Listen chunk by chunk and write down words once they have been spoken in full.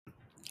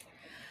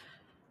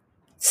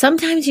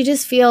Sometimes you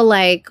just feel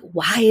like,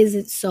 why is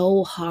it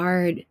so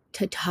hard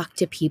to talk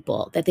to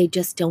people that they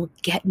just don't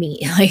get me?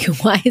 Like,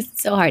 why is it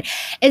so hard?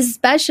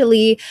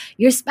 Especially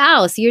your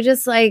spouse. You're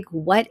just like,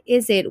 what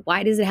is it?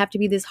 Why does it have to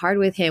be this hard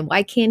with him?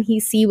 Why can't he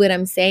see what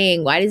I'm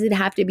saying? Why does it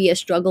have to be a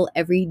struggle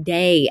every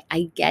day?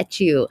 I get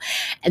you.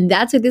 And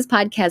that's what this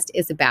podcast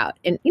is about.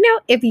 And,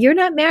 if you're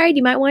not married,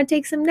 you might want to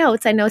take some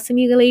notes. I know some of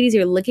you ladies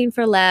are looking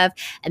for love,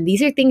 and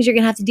these are things you're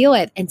going to have to deal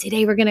with. And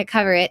today we're going to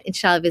cover it,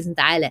 inshallah, bisn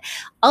ta'ala.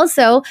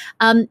 Also,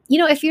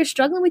 if you're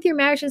struggling with your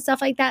marriage and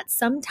stuff like that,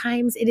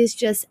 sometimes it is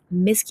just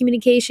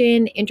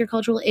miscommunication,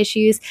 intercultural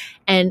issues.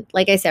 And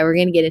like I said, we're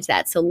going to get into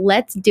that. So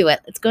let's do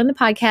it. Let's go on the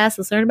podcast.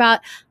 Let's learn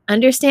about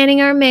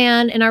understanding our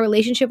man and our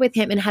relationship with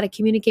him and how to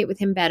communicate with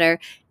him better.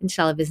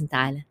 Inshallah, bisn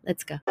ta'ala.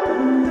 Let's go.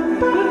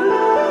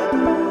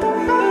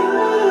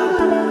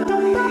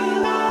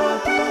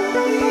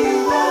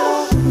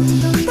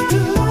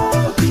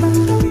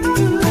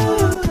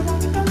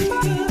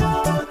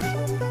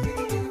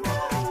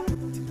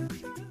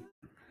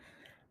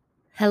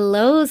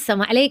 Hello,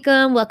 assalamu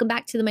alaikum. Welcome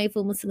back to the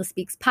Mindful Muslima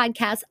Speaks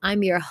podcast.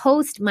 I'm your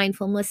host,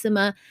 Mindful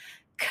Muslima,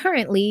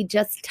 currently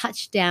just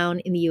touched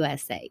down in the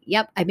USA.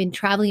 Yep, I've been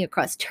traveling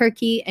across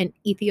Turkey and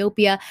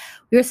Ethiopia.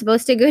 We were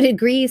supposed to go to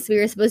Greece. We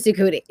were supposed to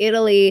go to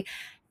Italy.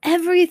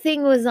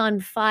 Everything was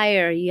on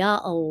fire. Ya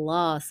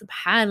Allah,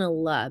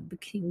 subhanallah.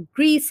 Between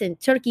Greece and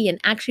Turkey,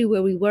 and actually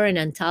where we were in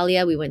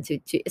Antalya, we went to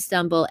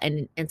Istanbul,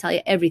 and in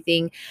Antalya,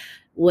 everything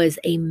was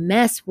a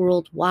mess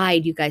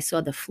worldwide. You guys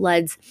saw the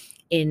floods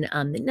in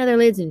the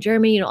Netherlands and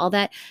Germany, all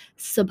that.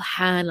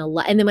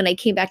 Subhanallah. And then when I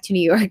came back to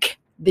New York,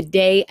 the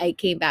day I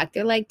came back,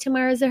 they're like,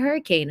 tomorrow's a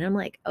hurricane. And I'm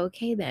like,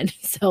 okay then.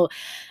 So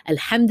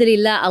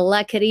alhamdulillah,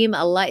 Allah Kareem,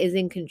 Allah is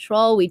in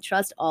control. We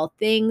trust all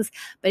things,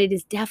 but it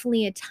is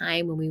definitely a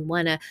time when we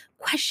want to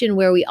question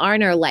where we are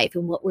in our life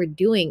and what we're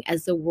doing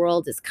as the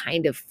world is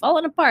kind of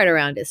falling apart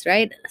around us,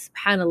 right?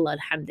 Subhanallah,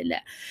 alhamdulillah.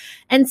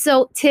 And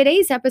so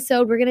today's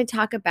episode, we're going to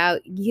talk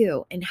about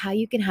you and how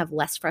you can have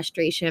less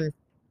frustration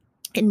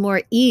and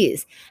more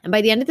ease. And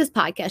by the end of this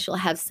podcast, you'll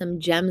have some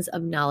gems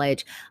of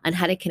knowledge on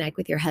how to connect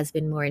with your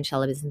husband more,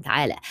 inshallah, bisn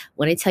ta'ala. I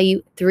want to tell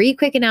you 3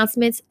 quick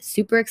announcements,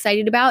 super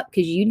excited about,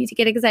 because you need to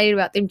get excited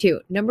about them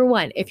too. Number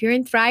 1, if you're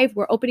in Thrive,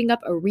 we're opening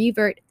up a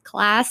revert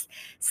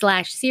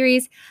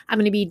class/series. I'm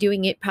going to be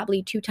doing it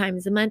probably 2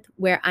 times a month,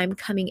 where I'm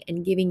coming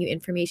and giving you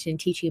information and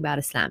teaching you about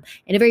Islam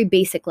in a very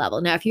basic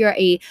level. Now, if you're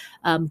a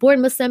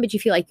born Muslim, but you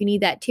feel like you need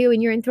that too,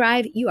 and you're in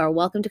Thrive, you are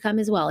welcome to come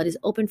as well. It is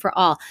open for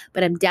all,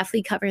 but I'm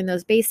definitely covering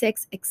those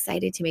basics.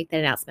 Excited to make that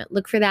announcement.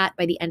 Look for that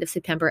by the end of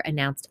September,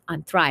 announced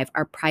on Thrive,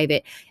 our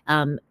private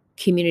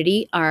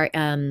community, our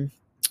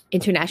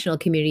international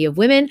community of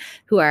women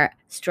who are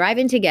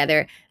striving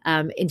together,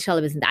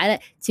 inshallah bisn ta'ala,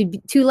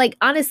 to like,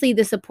 honestly,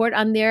 the support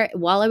on there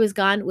while I was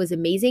gone was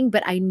amazing,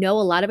 but I know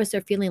a lot of us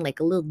are feeling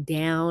like a little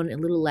down, a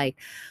little like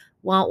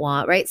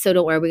wah, right? So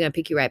don't worry, we're going to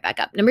pick you right back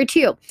up. Number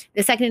 2,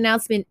 the second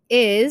announcement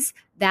is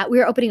that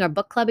we're opening our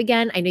book club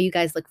again. I know you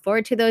guys look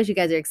forward to those. You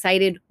guys are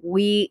excited.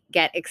 We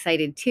get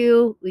excited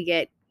too. We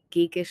get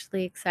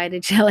geekishly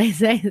excited, shall I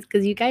say,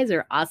 because you guys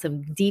are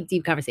awesome.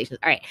 Deep conversations.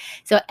 All right.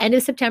 So end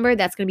of September,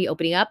 that's going to be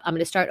opening up. I'm going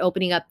to start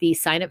opening up the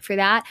sign up for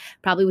that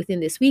probably within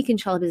this week,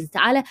 inshallah bisn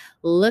ta'ala.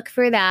 Look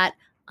for that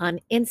on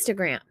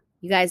Instagram.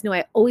 You guys know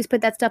I always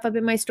put that stuff up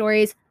in my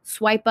stories.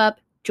 Swipe up,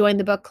 join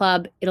the book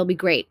club. It'll be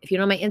great. If you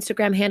know my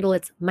Instagram handle,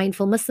 it's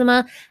Mindful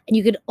Muslima. And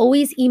you could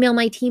always email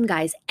my team,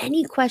 guys,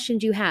 any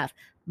questions you have.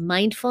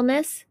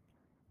 Mindfulness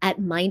at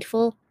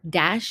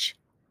mindful-muslima,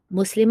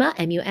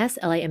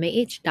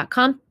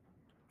 muslimah.com.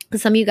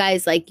 Some of you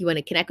guys, like, you want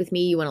to connect with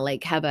me, you want to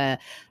like have a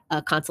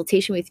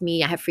consultation with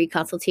me. I have free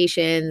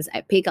consultations, I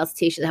have paid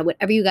consultations, I have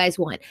whatever you guys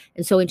want.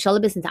 And so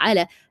inshallah bisn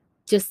ta'ala,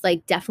 just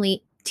like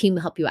definitely team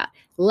will help you out.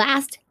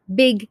 Last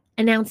big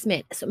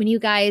announcement. So many of you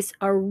guys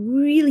are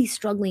really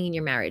struggling in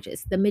your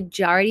marriages. The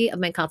majority of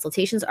my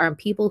consultations are on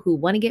people who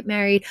want to get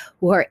married,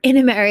 who are in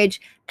a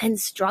marriage and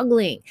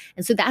struggling.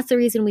 And so that's the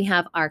reason we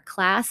have our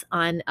class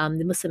on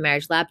the Muslim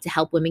Marriage Lab to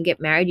help women get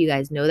married. You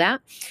guys know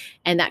that.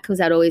 And that comes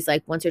out always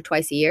like once or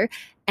twice a year.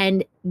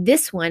 And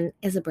this one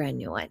is a brand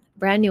new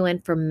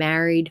one for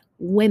married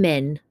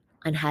women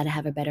on how to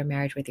have a better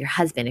marriage with your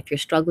husband. If you're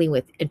struggling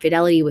with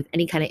infidelity, with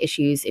any kind of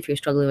issues, if you're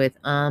struggling with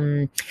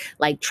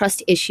like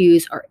trust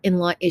issues or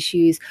in-law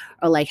issues,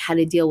 or like how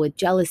to deal with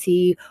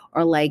jealousy,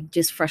 or like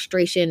just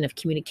frustration of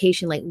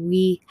communication, like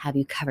we have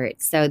you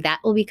covered. So that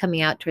will be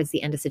coming out towards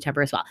the end of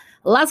September as well.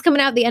 A lot's coming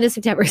out at the end of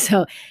September.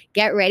 So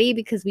get ready,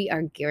 because we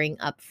are gearing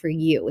up for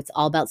you. It's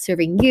all about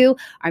serving you.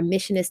 Our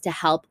mission is to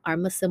help our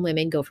Muslim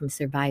women go from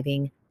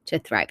surviving to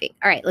thriving.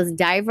 All right, let's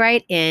dive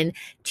right in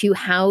to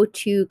how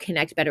to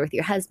connect better with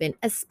your husband,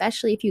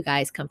 especially if you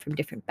guys come from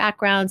different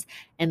backgrounds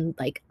and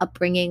like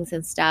upbringings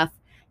and stuff.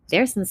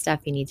 There's some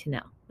stuff you need to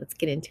know. Let's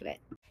get into it.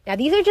 Now,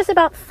 these are just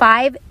about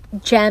 5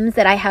 gems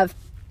that I have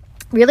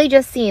really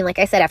just seen, like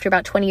I said, after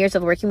about 20 years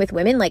of working with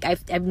women, like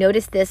I've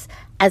noticed this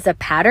as a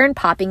pattern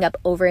popping up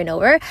over and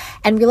over,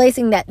 and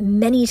realizing that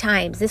many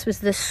times this was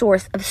the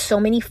source of so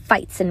many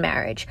fights in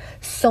marriage,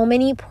 so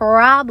many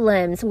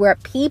problems where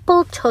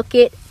people took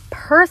it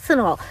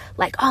personal,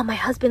 like, oh, my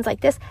husband's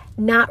like this,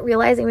 not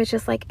realizing it was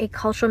just like a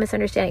cultural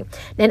misunderstanding.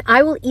 Then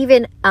I will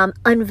even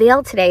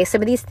unveil today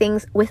some of these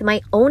things with my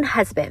own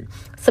husband,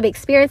 some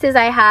experiences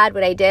I had,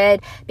 what I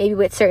did, maybe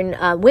with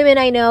certain women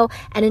I know,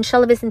 and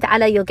inshallah bismillah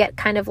ta'ala, you'll get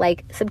kind of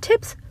like some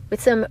tips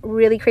with some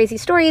really crazy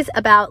stories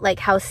about like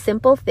how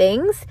simple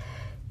things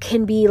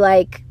can be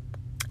like,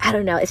 I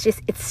don't know, it's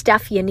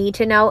stuff you need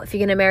to know if you're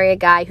going to marry a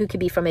guy who could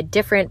be from a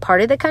different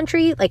part of the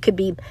country, like could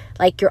be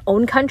like your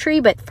own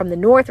country, but from the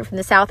north or from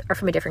the south or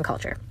from a different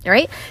culture. All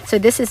right. So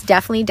this is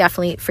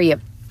definitely for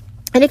you.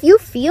 And if you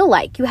feel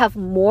like you have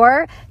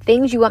more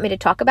things you want me to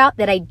talk about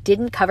that I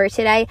didn't cover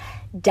today,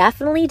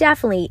 definitely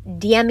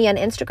DM me on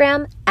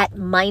Instagram at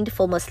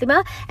Mindful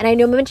Muslima. And I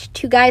know I mentioned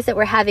two guys that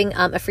were having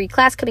a free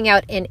class coming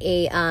out in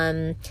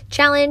a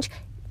challenge.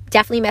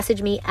 Definitely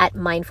message me at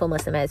Mindful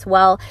Muslima as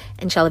well.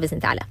 Inshallah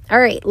bismillah ta'ala. All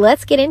right,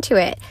 let's get into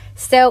it.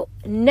 So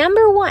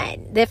number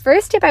one, the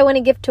first tip I want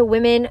to give to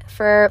women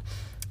for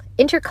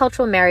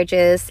intercultural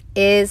marriages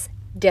is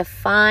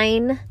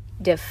define.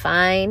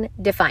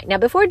 Now,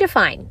 before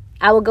define,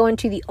 I will go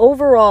into the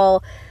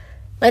overall,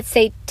 let's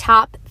say,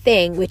 top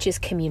thing, which is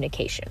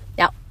communication.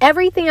 Now,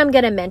 everything I'm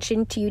going to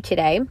mention to you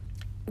today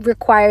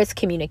requires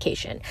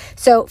communication.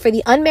 So for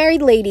the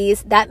unmarried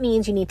ladies, that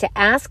means you need to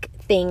ask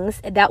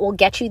things that will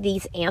get you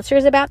these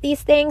answers about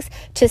these things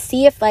to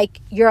see if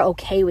like you're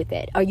okay with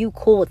it. Are you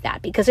cool with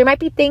that? Because there might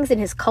be things in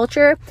his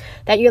culture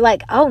that you're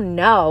like, oh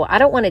no, I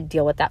don't want to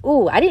deal with that.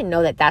 Ooh, I didn't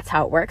know that that's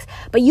how it works.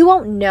 But you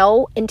won't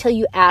know until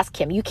you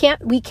ask him.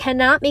 We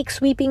cannot make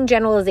sweeping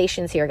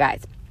generalizations here,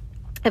 guys.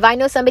 If I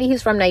know somebody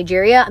who's from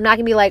Nigeria, I'm not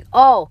gonna be like,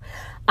 oh,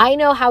 I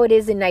know how it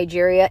is in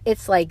Nigeria.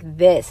 It's like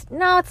this.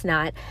 No, it's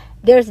not.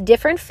 There's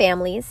different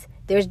families.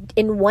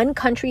 In one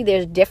country,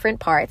 there's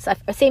different parts.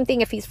 Same thing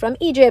if he's from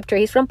Egypt or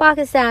he's from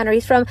Pakistan or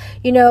he's from,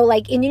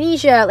 like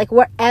Indonesia, like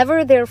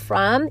wherever they're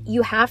from,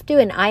 you have to,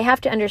 and I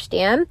have to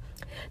understand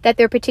that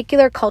there are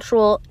particular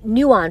cultural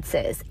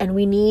nuances and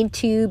we need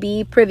to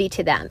be privy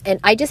to them. And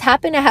I just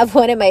happen to have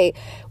one of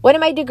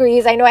my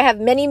degrees. I know I have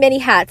many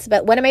hats,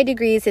 but one of my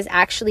degrees is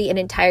actually an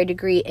entire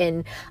degree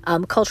in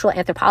cultural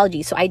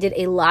anthropology. So I did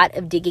a lot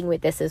of digging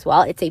with this as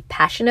well. It's a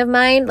passion of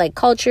mine, like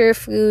culture,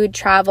 food,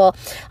 travel,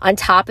 on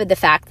top of the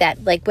fact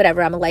that like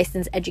whatever, I'm a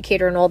licensed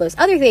educator and all those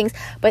other things.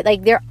 But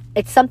like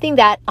it's something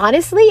that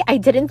honestly, I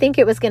didn't think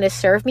it was going to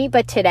serve me.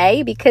 But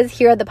today, because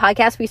here on the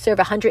podcast, we serve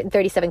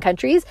 137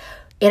 countries,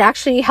 it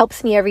actually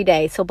helps me every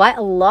day. So by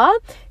Allah,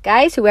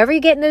 guys, whoever you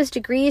get in those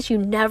degrees, you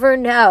never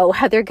know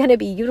how they're going to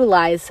be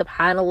utilized,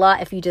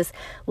 subhanAllah, if you just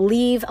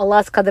leave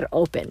Allah's qadr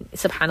open,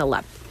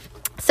 subhanAllah.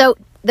 So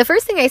the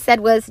first thing I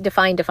said was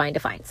define.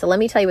 So let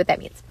me tell you what that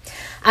means.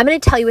 I'm going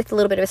to tell you with a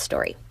little bit of a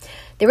story.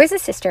 There was a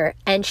sister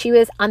and she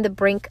was on the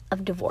brink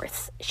of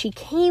divorce. She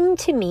came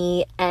to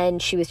me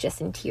and she was just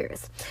in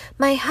tears.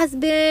 My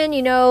husband,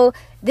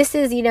 this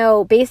is,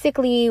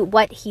 basically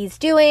what he's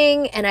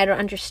doing and I don't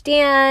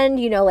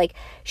understand, like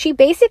she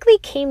basically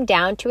came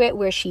down to it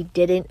where she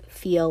didn't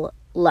feel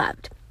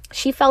loved.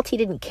 She felt he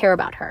didn't care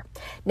about her.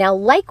 Now,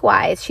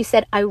 likewise, she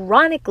said,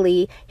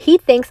 ironically, he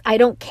thinks I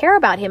don't care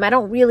about him. I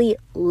don't really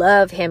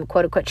love him,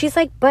 quote unquote. She's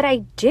like, but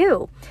I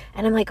do.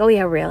 And I'm like, oh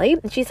yeah, really?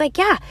 And she's like,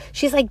 yeah.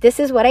 She's like, this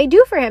is what I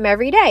do for him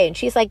every day. And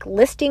she's like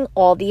listing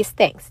all these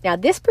things. Now,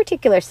 this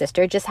particular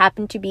sister just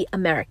happened to be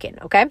American,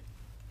 okay?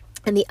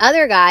 And the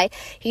other guy,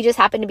 he just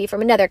happened to be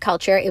from another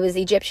culture. It was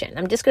Egyptian.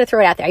 I'm just going to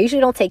throw it out there. I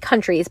usually don't say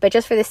countries, but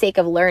just for the sake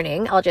of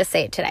learning, I'll just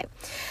say it today.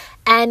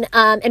 And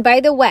by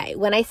the way,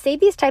 when I say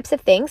these types of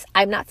things,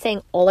 I'm not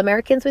saying all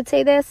Americans would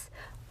say this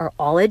or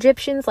all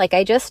Egyptians. Like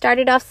I just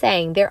started off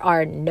saying, there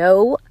are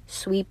no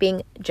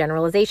sweeping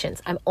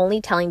generalizations. I'm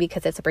only telling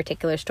because it's a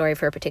particular story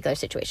for a particular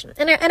situation.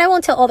 And I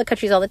won't tell all the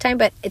countries all the time,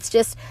 but it's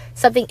just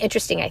something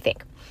interesting, I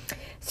think.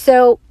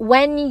 So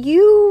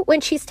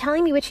when she's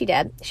telling me what she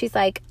did, she's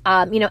like,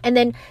 and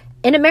then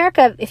in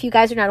America, if you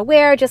guys are not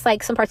aware, just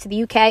like some parts of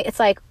the UK, it's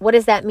like, what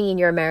does that mean?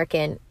 You're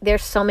American.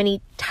 There's so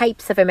many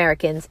types of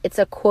Americans. It's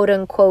a quote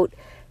unquote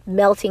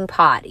melting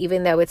pot,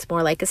 even though it's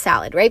more like a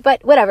salad, right?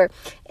 But whatever.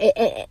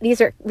 These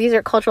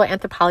are cultural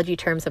anthropology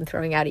terms I'm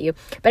throwing out at you.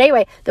 But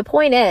anyway, the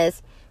point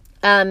is,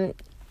 it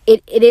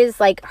is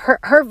like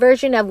her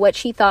version of what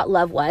she thought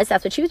love was.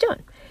 That's what she was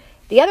doing.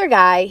 The other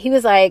guy, he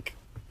was like,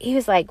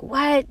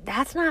 what?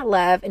 That's not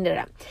love.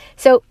 And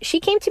so she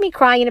came to me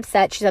crying and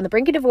upset. She's on the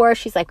brink of divorce.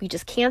 She's like, we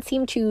just can't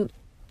seem to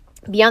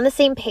be on the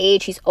same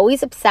page. He's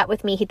always upset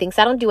with me. He thinks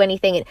I don't do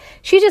anything. And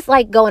she's just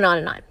like going on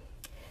and on.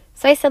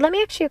 So I said, let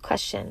me ask you a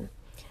question.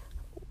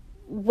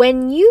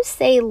 When you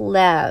say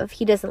love,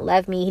 he doesn't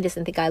love me. He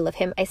doesn't think I love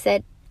him. I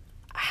said,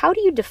 how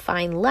do you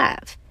define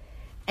love?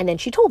 And then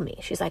she told me,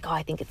 she's like, oh,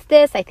 I think it's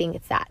this. I think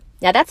it's that.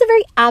 Now that's a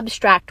very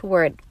abstract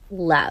word,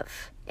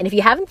 love. And if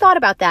you haven't thought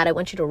about that, I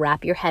want you to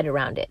wrap your head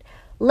around it.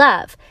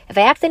 Love. If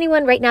I asked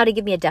anyone right now to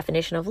give me a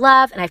definition of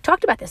love, and I've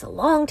talked about this a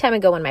long time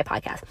ago on my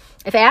podcast.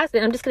 If I asked,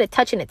 and I'm just going to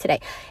touch on it today.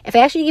 If I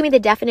asked you to give me the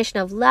definition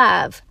of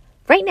love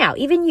right now,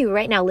 even you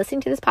right now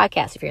listening to this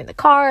podcast, if you're in the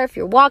car, if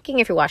you're walking,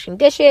 if you're washing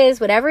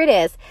dishes, whatever it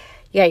is,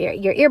 you got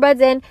your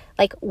earbuds in,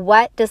 like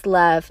what does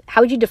love,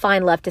 how would you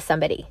define love to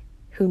somebody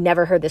who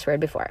never heard this word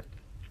before.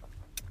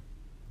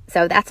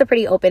 So that's a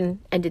pretty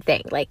open-ended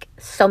thing. Like,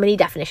 so many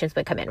definitions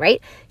would come in,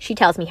 right? She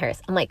tells me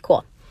hers. I'm like,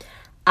 cool.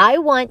 I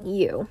want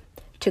you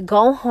to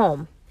go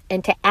home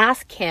and to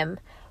ask him,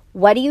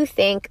 what do you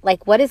think,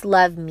 like, what does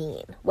love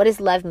mean? What does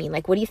love mean?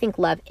 Like, what do you think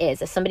love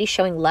is? Is somebody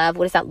showing love?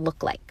 What does that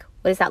look like?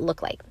 What does that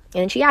look like?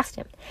 And then she asked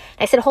him.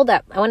 I said, hold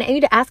up. I want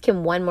you to ask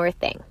him one more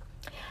thing.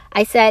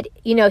 I said,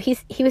 he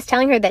was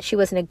telling her that she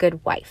wasn't a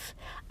good wife.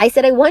 I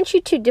said, I want you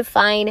to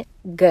define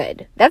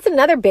good. That's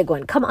another big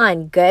one. Come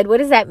on, good. What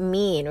does that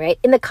mean, right?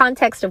 In the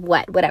context of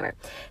what? Whatever.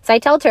 So I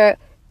told her,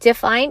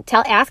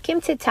 ask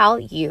him to tell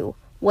you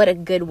what a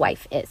good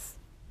wife is.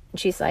 And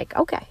she's like,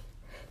 okay.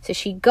 So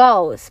she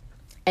goes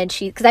and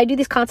because I do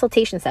these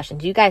consultation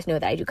sessions. You guys know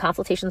that I do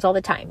consultations all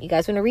the time. You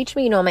guys want to reach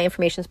me, my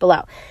information's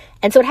below.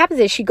 And so what happens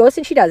is she goes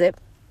and she does it.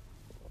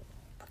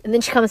 And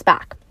then she comes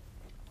back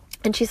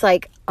and she's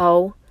like,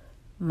 oh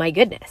my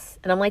goodness.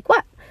 And I'm like,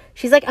 what?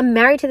 She's like, I'm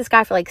married to this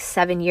guy for like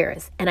 7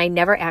 years and I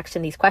never asked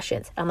him these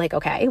questions. I'm like,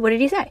 okay, what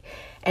did he say?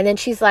 And then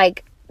she's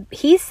like,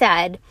 he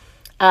said,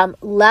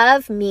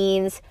 love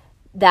means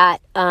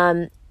that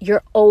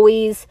you're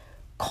always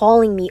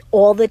calling me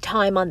all the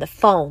time on the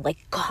phone, like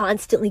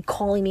constantly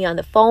calling me on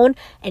the phone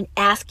and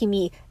asking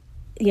me,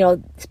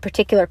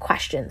 particular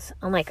questions.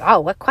 I'm like,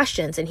 oh, what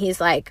questions? And she's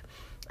like,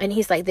 but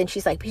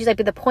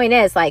the point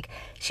is, like,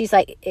 she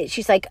says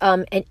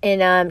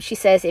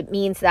it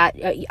means that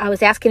I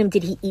was asking him,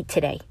 did he eat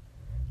today?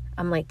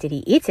 I'm like, did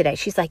he eat today?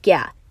 She's like,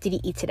 yeah. Did he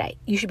eat today?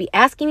 You should be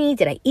asking me,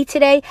 did I eat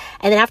today?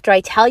 And then after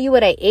I tell you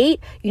what I ate,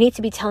 you need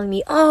to be telling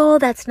me, oh,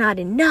 that's not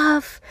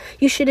enough.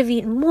 You should have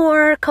eaten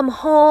more. Come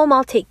home.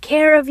 I'll take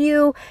care of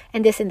you.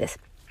 And this and this.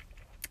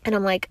 And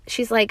I'm like,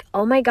 she's like,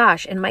 oh my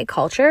gosh, in my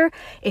culture,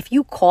 if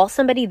you call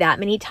somebody that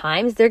many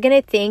times, they're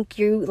going to think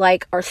you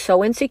like are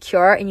so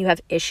insecure and you have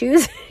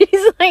issues.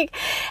 She's like,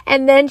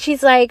 and then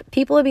she's like,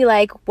 people would be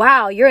like,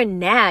 wow, you're a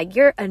nag.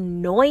 You're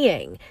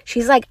annoying.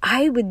 She's like,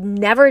 I would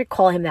never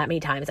call him that many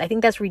times. I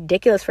think that's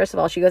ridiculous. First of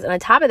all, she goes, and on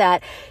top of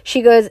that,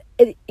 she goes,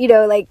 in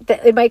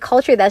my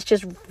culture, that's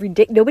just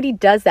ridiculous. Nobody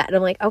does that. And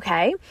I'm like,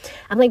 okay.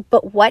 I'm like,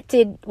 but what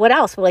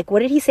else? Well, like,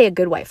 what did he say a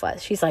good wife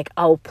was? She's like,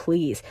 oh,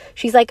 please.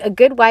 She's like, a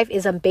good wife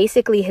is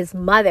basically his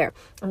mother.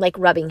 I'm like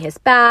rubbing his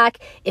back.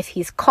 If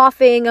he's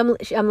coughing,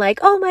 I'm like,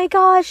 oh my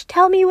gosh,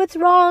 tell me what's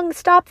wrong.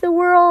 Stop the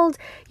world.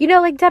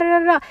 Like da da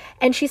da da.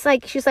 And she's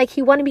like,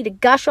 he wanted me to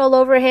gush all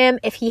over him.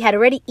 If he had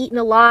already eaten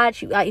a lot,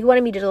 he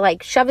wanted me to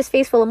like shove his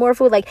face full of more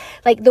food.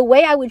 Like the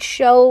way I would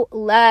show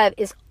love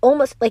is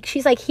almost like,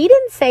 she's like, he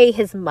didn't say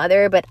his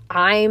mother, but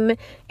I'm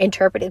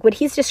interpreting what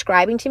he's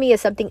describing to me as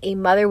something a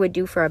mother would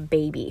do for a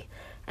baby.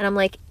 And I'm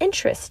like,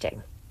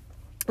 interesting.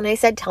 And I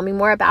said, tell me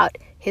more about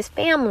his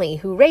family,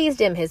 who raised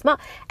him, his mom.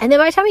 And then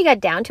by the time we got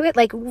down to it,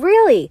 like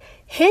really,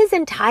 his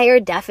entire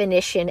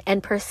definition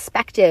and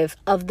perspective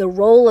of the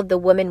role of the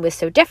woman was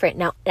so different.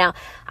 Now,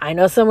 I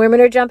know some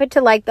women are jumping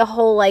to like the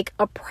whole like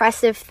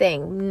oppressive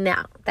thing.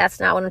 No, that's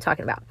not what I'm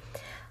talking about.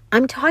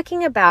 I'm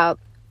talking about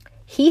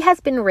he has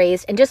been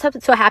raised, and just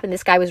so happened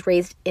this guy was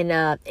raised in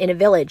a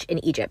village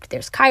in Egypt.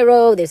 There's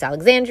Cairo, there's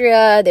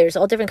Alexandria, there's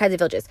all different kinds of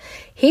villages.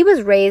 He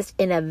was raised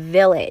in a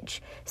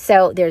village,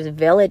 so there's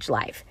village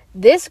life.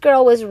 This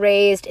girl was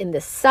raised in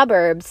the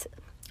suburbs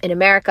in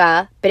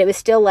America, but it was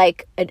still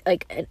like an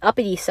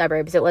uppity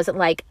suburbs. It wasn't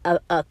like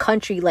a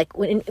country, like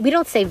we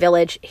don't say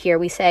village here.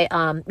 We say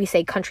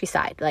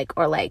countryside,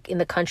 or like in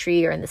the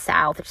country or in the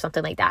South or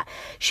something like that.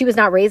 She was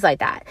not raised like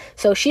that.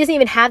 So she doesn't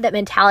even have that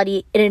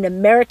mentality in an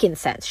American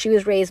sense. She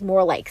was raised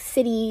more like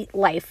city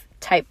life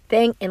type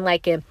thing in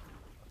like a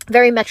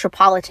very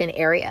metropolitan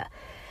area.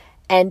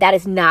 And that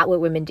is not what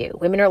women do.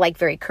 Women are like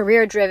very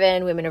career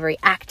driven. Women are very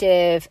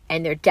active,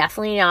 and they're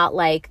definitely not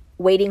like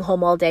waiting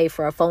home all day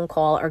for a phone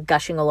call or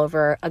gushing all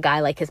over a guy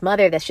like his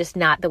mother. That's just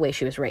not the way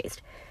she was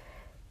raised.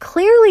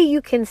 Clearly,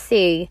 you can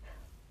see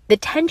the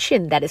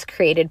tension that is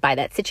created by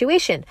that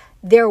situation.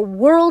 Their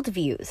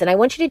worldviews, and I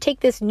want you to take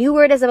this new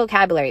word as a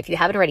vocabulary if you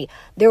haven't already,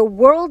 their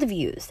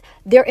worldviews,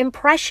 their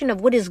impression of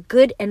what is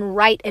good and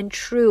right and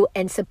true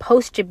and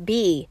supposed to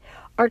be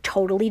are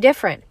totally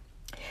different.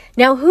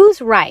 Now,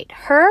 who's right,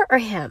 her or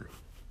him?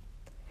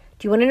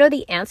 Do you want to know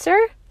the answer?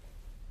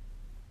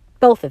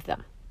 Both of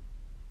them.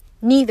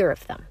 Neither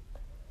of them.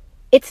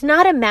 It's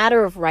not a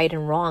matter of right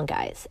and wrong,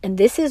 guys. And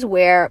this is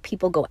where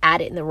people go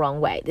at it in the wrong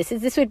way.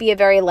 This would be a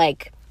very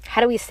like, how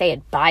do we say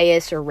it,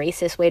 biased or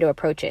racist way to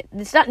approach it.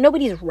 It's not,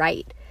 nobody's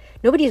right.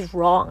 Nobody's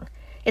wrong.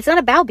 It's not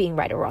about being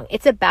right or wrong.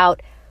 It's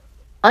about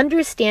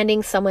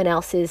understanding someone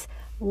else's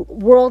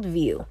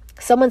worldview,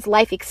 someone's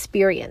life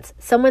experience,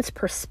 someone's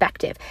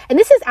perspective. And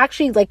this is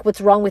actually like what's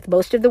wrong with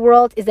most of the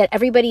world, is that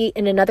everybody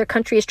in another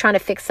country is trying to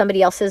fix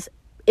somebody else's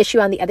issue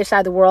on the other side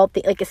of the world,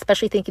 like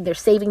especially thinking they're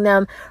saving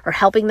them or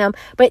helping them.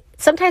 But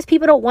sometimes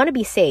people don't want to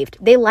be saved.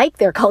 They like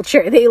their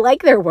culture. They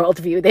like their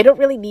worldview. They don't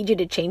really need you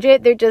to change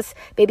it. They're just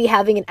maybe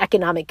having an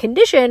economic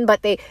condition,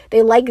 but they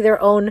like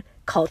their own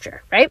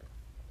culture, right?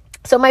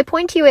 So my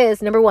point to you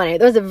is, number one,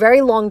 that was a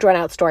very long drawn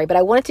out story, but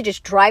I wanted to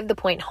just drive the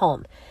point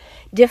home.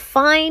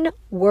 Define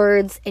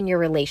words in your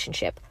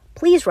relationship.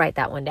 Please write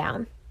that one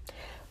down.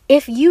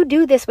 if you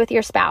do this with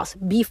your spouse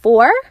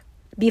before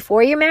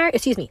you're married,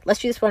 let's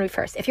do this one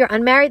first. If you're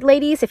unmarried,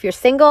 ladies, if you're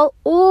single,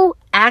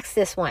 ask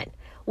this one.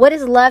 What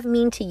does love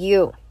mean to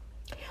you?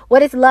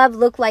 What does love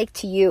look like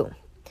to you?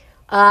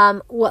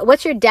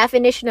 What's your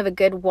definition of a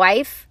good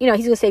wife? He's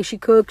going to say she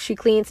cooks, she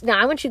cleans. No,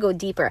 I want you to go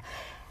deeper.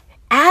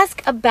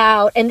 Ask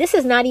about, and this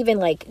is not even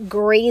like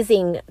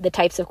grazing the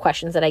types of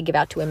questions that I give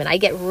out to women. I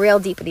get real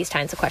deep with these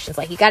kinds of questions.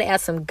 Like, you got to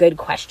ask some good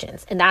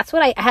questions. And that's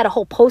what I had a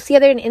whole post the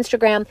other day on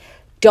Instagram.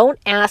 Don't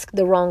ask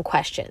the wrong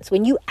questions.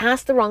 When you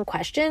ask the wrong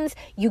questions,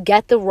 you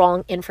get the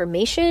wrong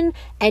information,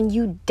 and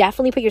you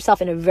definitely put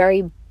yourself in a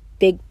very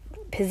big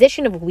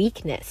position of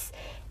weakness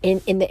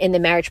in the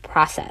marriage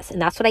process. And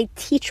that's what I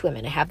teach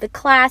women. I have the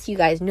class. You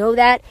guys know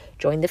that.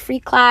 Join the free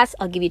class.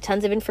 I'll give you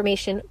tons of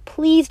information.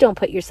 Please don't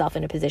put yourself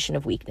in a position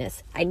of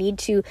weakness. I need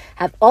to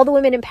have all the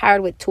women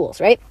empowered with tools,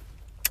 right?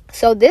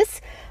 So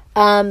this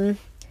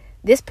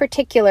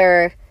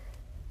particular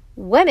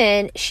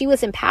woman, she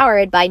was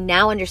empowered by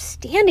now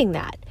understanding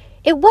that.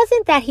 It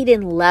wasn't that he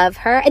didn't love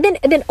her. And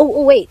then,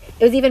 wait,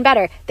 it was even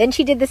better. Then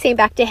she did the same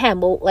back to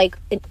him. Well,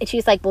 and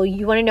she's like, well,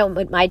 you want to know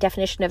what my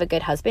definition of a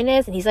good husband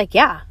is? And he's like,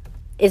 yeah.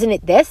 Isn't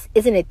it this?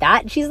 Isn't it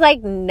that? And she's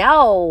like,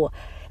 no.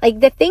 Like,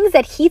 the things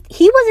that he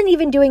wasn't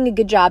even doing a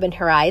good job in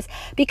her eyes,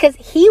 because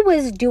he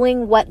was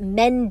doing what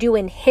men do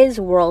in his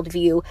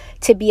worldview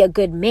to be a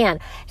good man.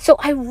 So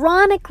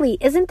ironically,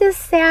 isn't this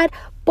sad?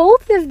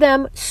 Both of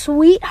them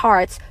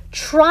sweethearts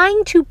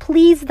trying to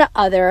please the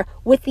other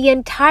with the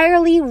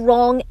entirely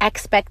wrong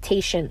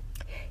expectation.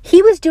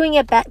 He was doing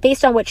it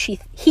based on what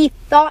he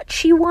thought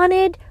she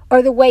wanted,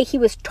 or the way he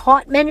was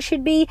taught men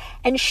should be,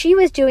 and she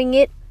was doing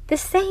it the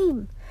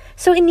same.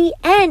 So in the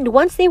end,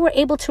 once they were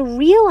able to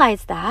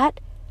realize that,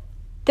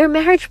 their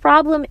marriage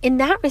problem in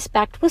that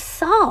respect was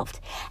solved.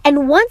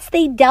 And once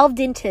they delved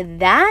into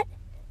that,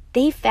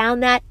 they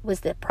found that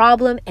was the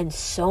problem in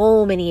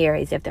so many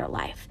areas of their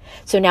life.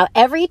 So now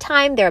every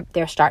time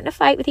they're starting to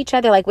fight with each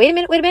other, like, wait a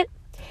minute.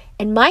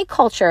 In my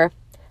culture,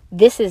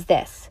 this is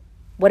this.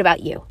 What about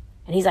you?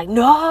 And he's like,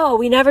 no,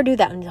 we never do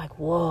that. And he's like,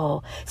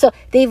 whoa. So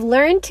they've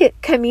learned to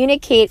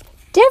communicate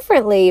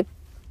differently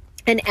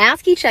and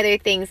ask each other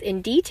things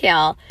in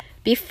detail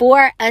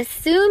before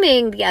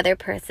assuming the other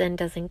person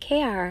doesn't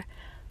care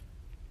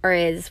or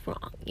is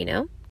wrong,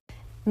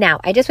 Now,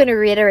 I just want to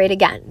reiterate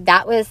again,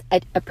 that was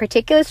a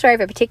particular story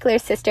of a particular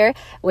sister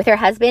with her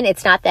husband.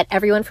 It's not that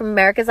everyone from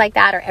America is like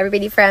that, or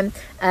everybody from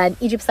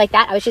Egypt's like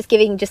that. I was just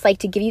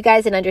to give you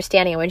guys an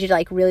understanding. I wanted you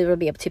to really, really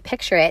be able to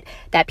picture it,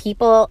 that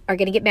people are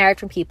going to get married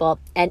from people.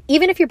 And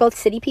even if you're both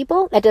city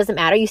people, that doesn't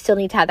matter. You still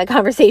need to have that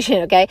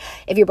conversation, okay?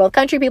 If you're both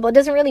country people, it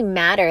doesn't really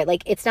matter.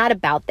 It's not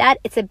about that.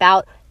 It's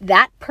about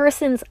that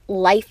person's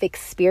life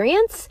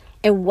experience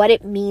and what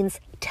it means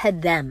to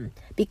them.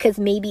 Because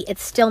maybe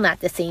it's still not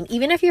the same,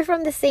 even if you're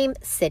from the same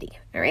city.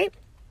 All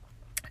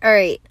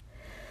right.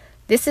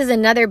 This is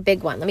another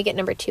big one. Let me get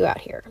number 2 out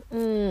here.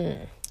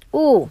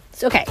 So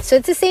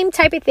it's the same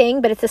type of thing,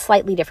 but it's a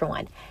slightly different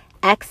one.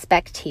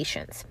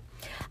 Expectations.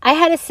 I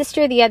had a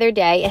sister the other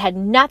day. It had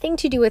nothing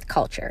to do with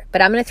culture,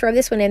 but I'm going to throw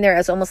this one in there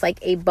as almost like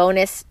a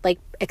bonus,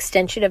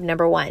 extension of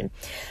number 1.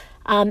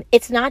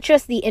 It's not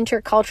just the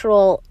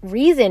intercultural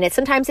reason.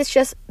 Sometimes it's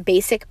just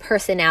basic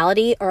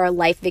personality or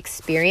life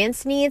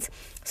experience needs.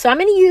 So I'm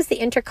going to use the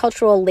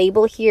intercultural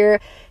label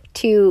here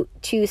to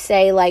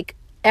say,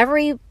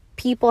 every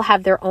people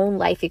have their own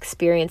life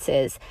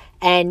experiences,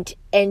 and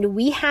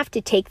we have to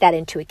take that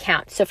into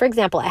account. So for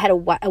example, I had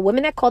a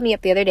woman that called me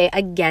up the other day,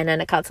 again on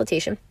a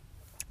consultation.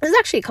 It was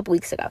actually a couple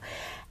weeks ago.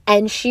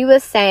 And she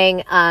was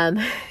saying, I'm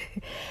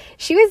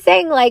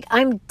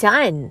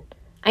done.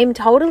 I'm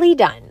totally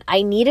done.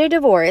 I need a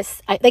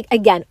divorce.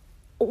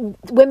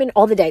 Women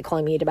all the day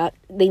calling me about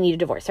they need a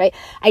divorce, right?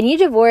 I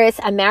need a divorce.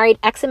 I'm married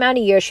X amount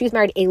of years. She was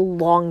married a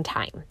long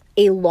time.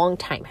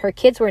 Her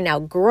kids were now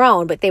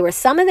grown, but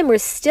some of them were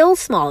still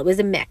small. It was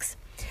a mix.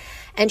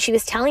 And she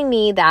was telling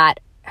me that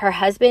her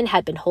husband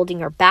had been holding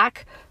her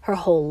back her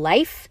whole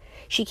life.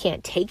 She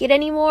can't take it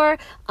anymore.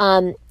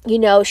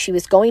 She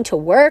was going to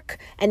work,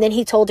 and then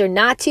he told her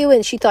not to,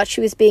 and she thought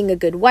she was being a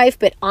good wife.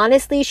 But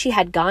honestly, she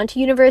had gone to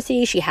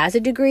university. She has a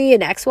degree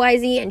in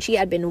XYZ, and she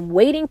had been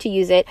waiting to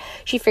use it.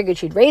 She figured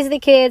she'd raise the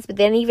kids, but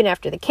then even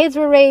after the kids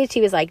were raised,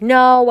 he was like,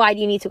 no, why do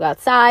you need to go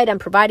outside? I'm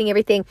providing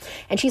everything.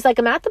 And she's like,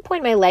 I'm at the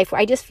point in my life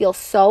where I just feel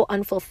so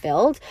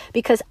unfulfilled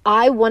because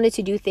I wanted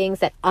to do things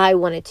that I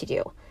wanted to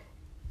do.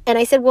 And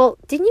I said, well,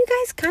 didn't you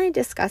guys kind of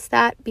discuss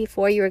that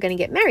before you were going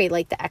to get married,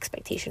 like the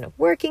expectation of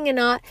working and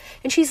not?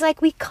 And she's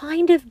like, we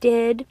kind of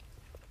did.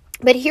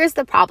 But here's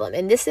the problem.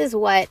 And this is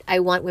what I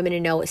want women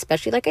to know,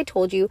 especially like I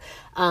told you,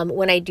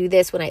 when I do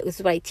this, this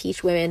is what I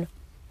teach women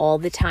all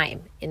the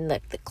time in the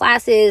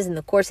classes and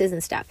the courses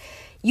and stuff.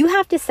 You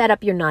have to set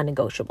up your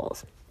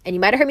non-negotiables. And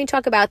you might have heard me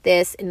talk about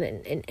this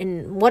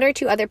in 1 or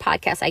 2 other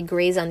podcasts. I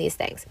graze on these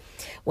things.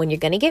 When you're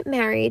going to get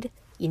married,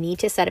 you need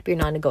to set up your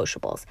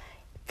non-negotiables.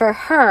 For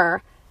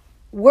her,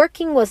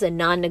 working was a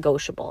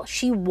non-negotiable.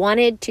 She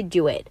wanted to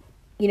do it.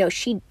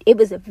 It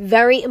was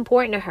very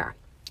important to her.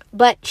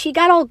 But she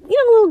got all,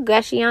 a little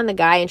gushy on the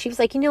guy. And she was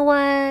like, you know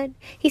what?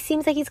 He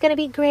seems like he's going to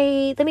be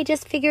great. Let me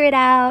just figure it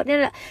out. No,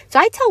 no, no. So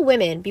I tell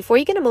women, before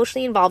you get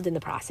emotionally involved in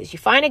the process, you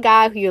find a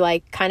guy who you're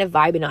like kind of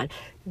vibing on.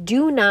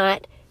 Do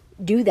not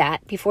do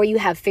that before you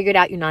have figured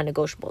out your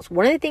non-negotiables.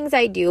 One of the things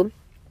I do,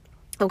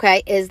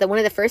 okay, is that one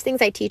of the first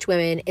things I teach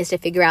women is to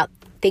figure out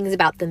things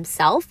about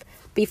themselves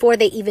before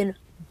they even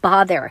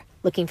bother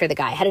looking for the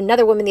guy. I had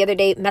another woman the other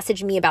day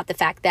message me about the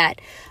fact that,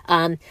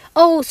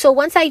 so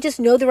once I just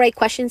know the right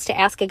questions to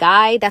ask a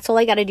guy, that's all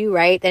I got to do,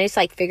 right? Then I just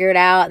like figure it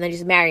out and then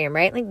just marry him,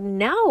 right? Like,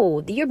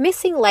 no, you're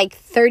missing like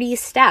 30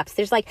 steps.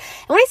 There's like,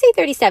 and when I say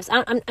 30 steps,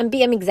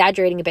 I'm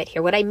exaggerating a bit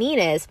here. What I mean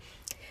is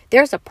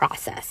there's a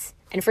process.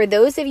 And for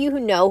those of you who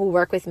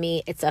work with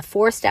me, it's a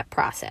 4-step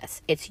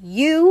process. It's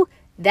you,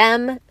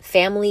 them,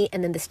 family,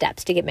 and then the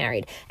steps to get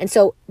married. And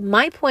so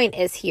my point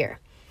is here,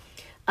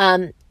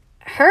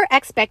 her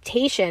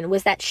expectation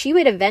was that she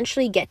would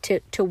eventually get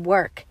to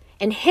work.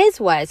 And his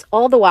was,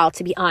 all the while,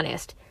 to be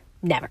honest,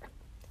 never.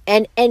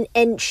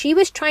 And she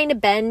was trying to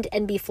bend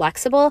and be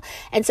flexible.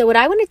 And so what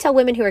I want to tell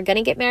women who are going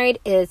to get married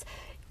is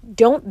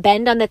don't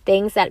bend on the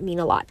things that mean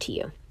a lot to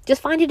you.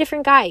 Just find a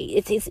different guy.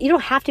 It's you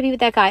don't have to be with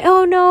that guy.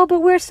 Oh, no,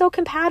 but we're so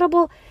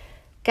compatible.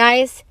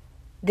 Guys,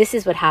 this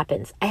is what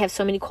happens. I have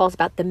so many calls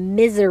about the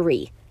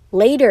misery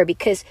later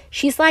because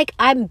she's like,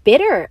 I'm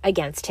bitter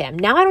against him.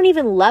 Now I don't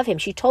even love him.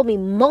 She told me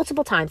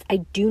multiple times, I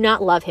do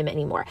not love him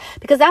anymore.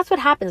 Because that's what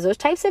happens. Those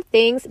types of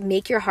things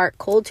make your heart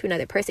cold to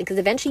another person because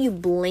eventually you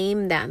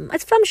blame them.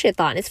 It's from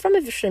shaitan. It's from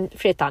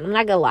shaitan. I'm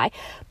not going to lie.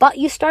 But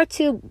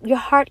your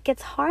heart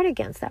gets hard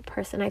against that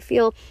person. I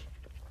feel,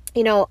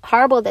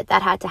 horrible that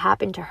had to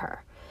happen to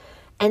her.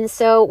 And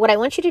so what I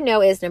want you to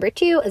know is number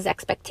 2 is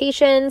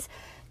expectations.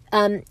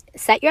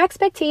 Set your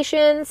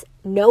expectations,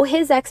 know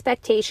his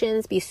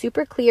expectations, be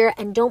super clear,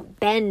 and don't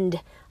bend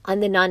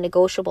on the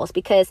non-negotiables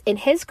because in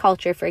his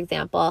culture, for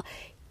example,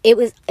 it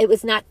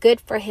was not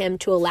good for him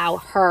to allow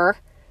her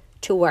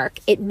to work.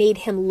 It made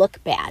him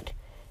look bad.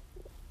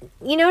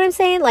 You know what I'm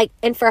saying? Like,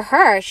 and for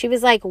her, she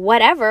was like,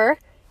 whatever.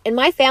 In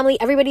my family,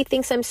 everybody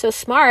thinks I'm so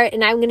smart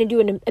and I'm going to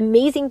do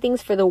amazing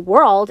things for the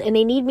world and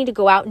they need me to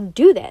go out and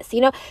do this,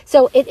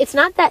 So it's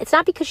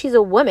not because she's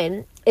a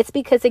woman. It's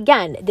because,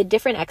 again, the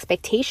different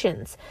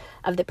expectations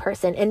of the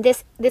person. And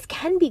this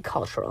can be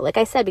cultural, like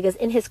I said, because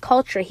in his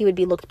culture, he would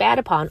be looked bad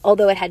upon,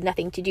 although it had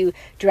nothing to do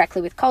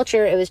directly with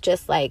culture. It was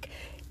just like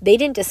they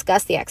didn't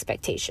discuss the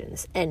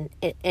expectations and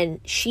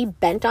she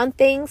bent on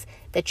things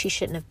that she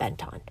shouldn't have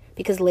bent on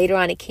because later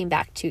on it came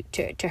back to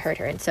hurt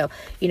her. And so,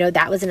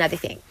 that was another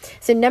thing.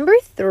 So number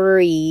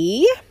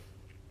 3,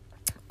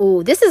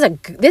 this is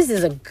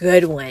a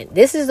good one.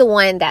 This is the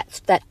one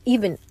that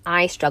even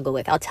I struggle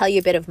with. I'll tell you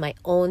a bit of my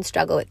own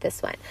struggle with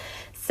this one.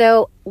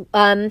 So,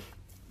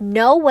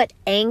 know what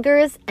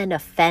angers and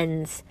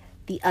offends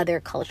the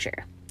other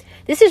culture.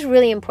 This is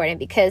really important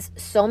because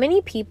so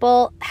many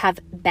people have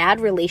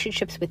bad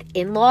relationships with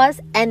in-laws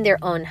and their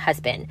own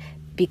husband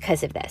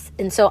because of this.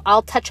 And so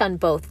I'll touch on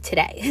both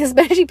today,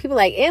 especially people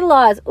like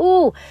in-laws.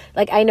 Ooh,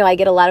 like I know I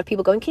get a lot of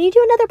people going, can you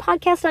do another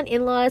podcast on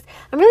in-laws?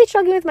 I'm really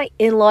struggling with my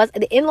in-laws.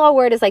 The in-law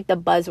word is like the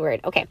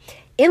buzzword. Okay.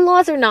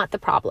 In-laws are not the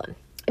problem.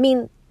 I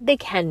mean, they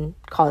can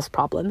cause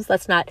problems.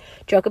 Let's not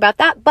joke about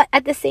that. But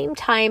at the same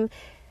time,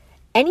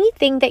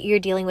 anything that you're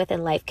dealing with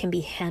in life can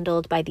be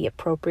handled by the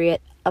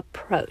appropriate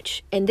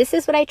approach. And this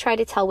is what I try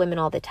to tell women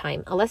all the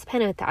time. Allah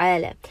subhanahu wa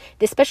ta'ala,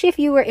 especially if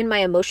you were in my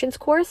emotions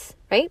course,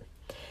 right?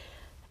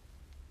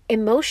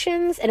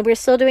 Emotions, and we're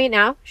still doing it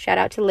now. Shout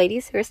out to the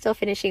ladies who are still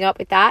finishing up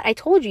with that. I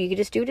told you could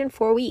just do it in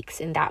 4 weeks.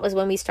 And that was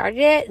when we started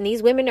it. And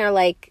these women are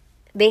like,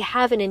 they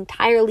have an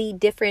entirely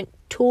different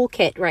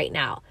toolkit right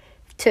now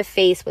to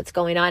face what's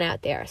going on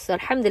out there. So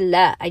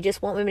alhamdulillah, I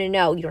just want women to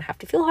know you don't have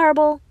to feel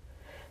horrible.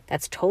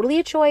 That's totally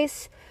a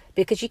choice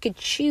because you could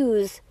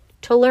choose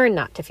to learn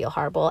not to feel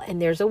horrible.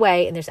 And there's a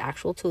way and there's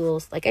actual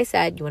tools. Like I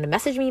said, you want to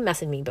message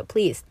me, but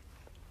please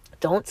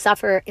don't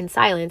suffer in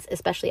silence,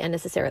 especially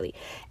unnecessarily.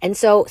 And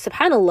so,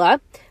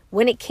 subhanAllah,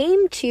 when it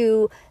came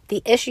to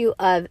the issue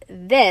of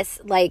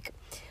this, like,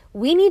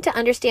 we need to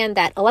understand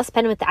that Allah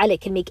subhanahu wa ta'ala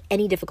can make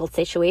any difficult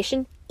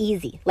situation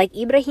easy. Like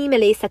Ibrahim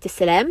alayhi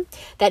salam,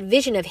 that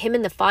vision of him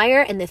in the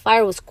fire and the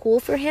fire was cool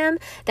for him,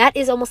 that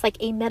is almost like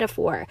a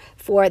metaphor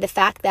for the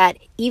fact that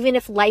even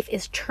if life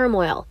is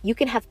turmoil, you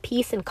can have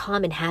peace and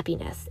calm and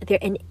happiness there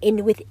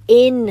and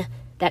within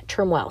that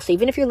turmoil. So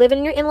even if you're living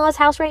in your in-laws'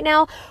 house right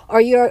now,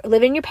 or you're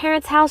living in your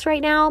parents' house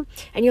right now,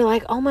 and you're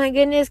like, oh my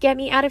goodness, get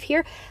me out of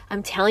here.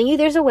 I'm telling you,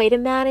 there's a way to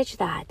manage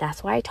that.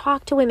 That's why I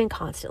talk to women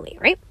constantly,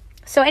 right?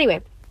 So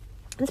anyway,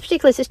 this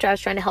particular sister, I was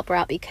trying to help her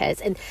out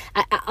because, and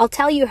I'll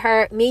tell you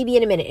her maybe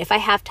in a minute if I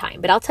have time,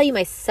 but I'll tell you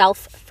myself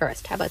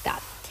first. How about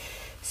that?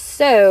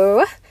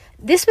 So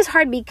this was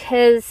hard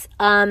because,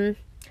 like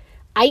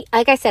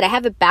I said, I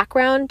have a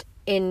background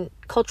in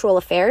cultural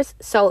affairs.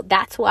 So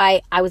that's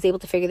why I was able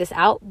to figure this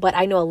out. But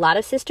I know a lot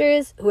of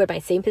sisters who are in my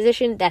same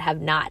position that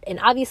have not. And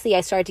obviously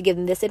I started to give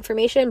them this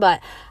information, but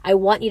I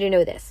want you to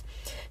know this.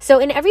 So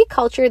in every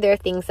culture, there are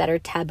things that are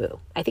taboo.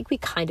 I think we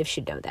kind of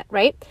should know that,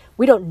 right?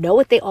 We don't know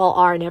what they all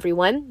are in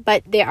everyone,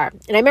 but they are.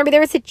 And I remember there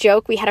was a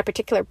joke. We had a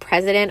particular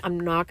president. I'm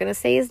not going to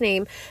say his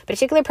name, but a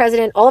particular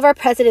president. All of our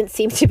presidents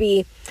seem to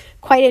be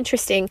quite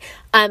interesting.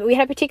 We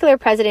had a particular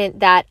president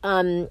that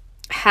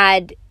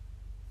had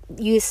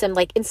used some,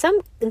 like in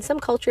some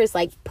cultures,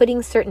 like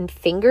putting certain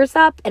fingers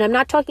up. And I'm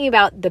not talking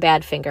about the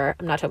bad finger.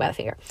 I'm not talking about the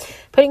finger.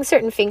 Putting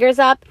certain fingers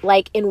up,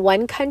 like in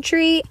one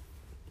country,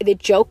 the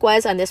joke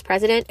was on this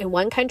president, in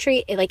one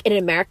country, like in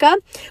America,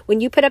 when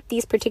you put up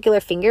these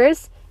particular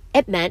fingers,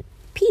 it meant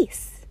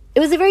peace. It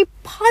was a very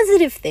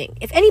positive thing.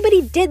 If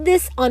anybody did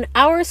this on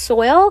our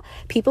soil,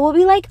 people will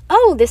be like,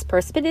 oh, this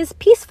person is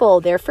peaceful.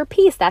 They're for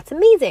peace. That's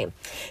amazing.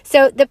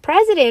 So the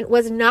president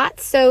was not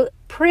so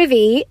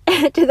privy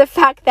to the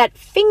fact that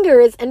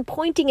fingers and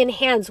pointing in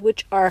hands,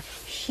 which are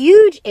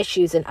huge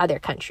issues in other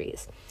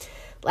countries.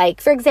 Like,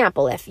 for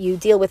example, if you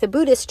deal with a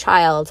Buddhist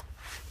child,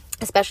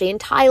 especially in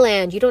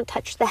Thailand, you don't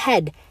touch the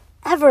head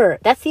ever.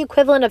 That's the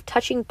equivalent of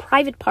touching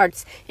private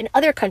parts in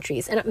other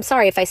countries. And I'm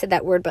sorry if I said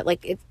that word, but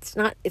like it's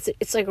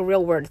like a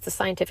real word. It's a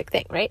scientific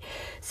thing, right?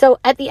 So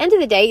at the end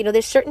of the day,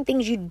 there's certain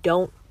things you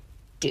don't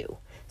do.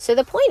 So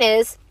the point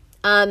is,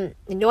 no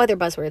other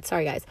buzzwords,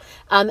 sorry guys.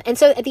 And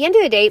so at the end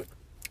of the day,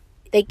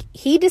 like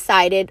he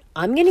decided,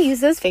 I'm going to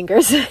use those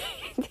fingers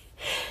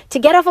to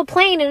get off a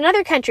plane in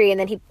another country. And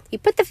then he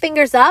put the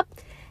fingers up.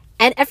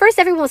 And at first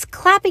everyone was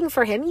clapping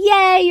for him.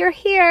 Yay, you're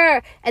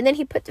here. And then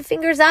he put the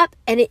fingers up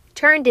and it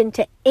turned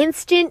into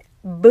instant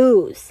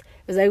boos.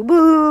 It was like,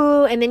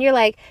 boo. And then you're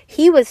like,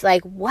 he was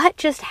like, what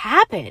just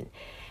happened?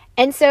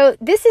 And so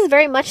this is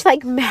very much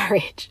like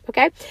marriage,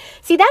 okay?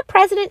 See, that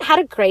president had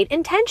a great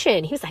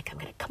intention. He was like, I'm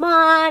going to come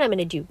on. I'm going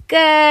to do good.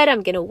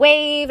 I'm going to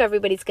wave.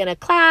 Everybody's going to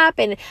clap.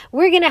 And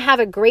we're going to have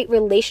a great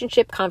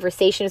relationship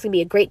conversation. It's going to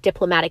be a great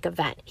diplomatic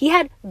event. He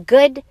had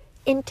good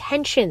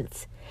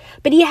intentions.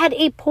 But he had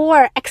a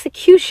poor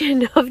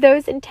execution of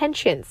those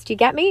intentions. Do you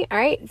get me? All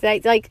right. Is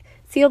that like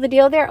seal the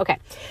deal there? Okay.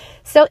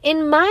 So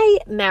in my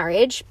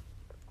marriage,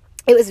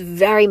 it was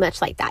very much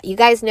like that. You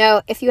guys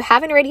know, if you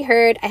haven't already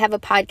heard, I have a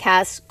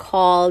podcast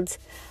called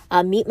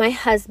Meet My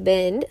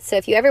Husband. So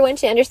if you ever want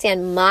to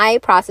understand my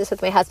process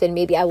with my husband,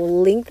 maybe I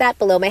will link that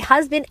below. My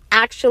husband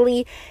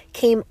actually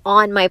came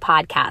on my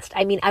podcast.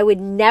 I mean, I would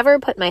never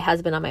put my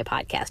husband on my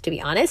podcast, to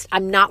be honest.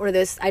 I'm not one of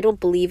those, I don't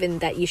believe in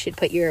that you should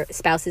put your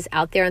spouses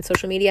out there on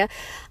social media.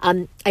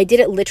 I did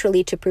it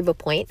literally to prove a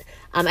point.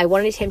 I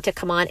wanted him to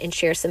come on and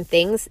share some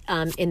things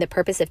in the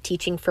purpose of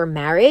teaching for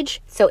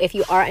marriage. So if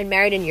you are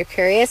unmarried and you're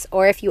curious,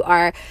 or if you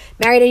are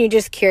married and you're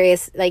just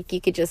curious, like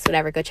you could just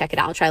whatever, go check it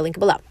out. I'll try to link it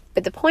below.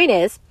 But the point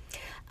is,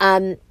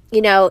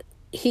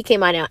 he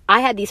came on. I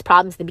had these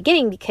problems in the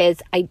beginning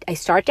because I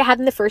started to have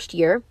them the first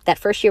year. That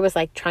first year was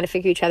like trying to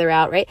figure each other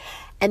out, right?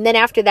 And then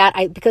after that,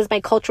 because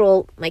my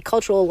cultural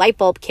light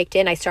bulb kicked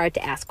in, I started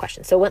to ask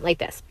questions. So it went like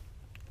this.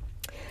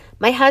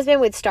 My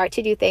husband would start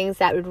to do things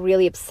that would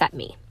really upset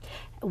me.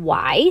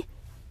 Why?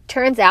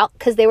 Turns out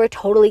because they were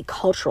totally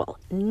cultural.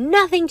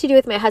 Nothing to do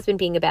with my husband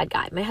being a bad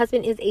guy. My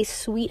husband is a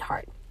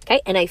sweetheart. Okay.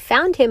 And I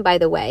found him, by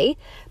the way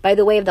of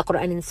the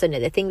Quran and Sunnah,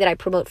 the thing that I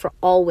promote for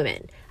all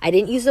women. I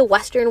didn't use the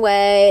Western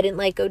way. I didn't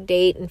like go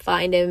date and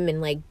find him and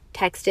like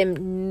text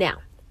him. No,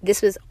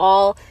 this was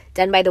all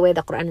done by the way of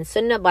the Quran and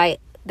Sunnah,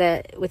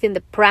 within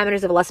the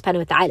parameters of Allah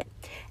subhanahu wa ta'ala,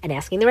 and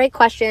asking the right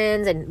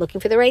questions and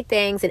looking for the right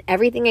things, and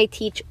everything I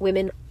teach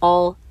women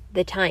all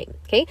the time.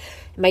 Okay.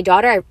 My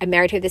daughter, I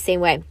married her the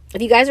same way.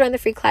 If you guys are on the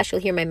free class,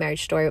 you'll hear my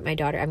marriage story with my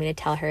daughter. I'm going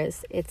to tell her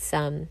it's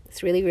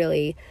really,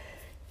 really,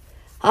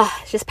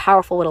 it's just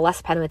powerful what Allah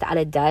subhanahu wa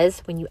ta'ala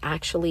does when you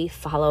actually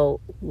follow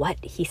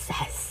what he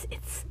says.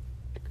 It's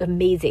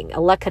amazing.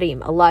 Allah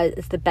Kareem. Allah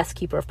is the best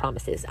keeper of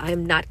promises. I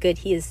am not good.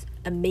 He is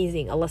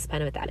amazing. Allah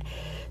subhanahu wa ta'ala.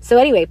 So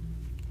anyway,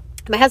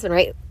 my husband,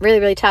 right? Really,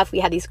 really tough. We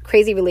had these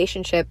crazy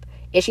relationship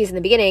issues in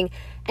the beginning.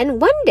 And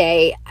one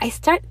day I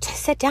start to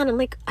sit down. I'm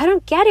like, I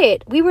don't get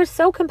it. We were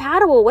so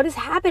compatible. What is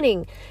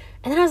happening?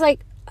 And then I was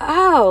like,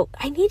 oh,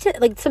 I need to,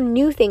 like, some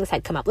new things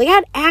had come up. Like, I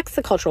had asked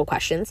the cultural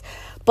questions,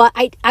 but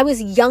I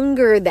was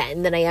younger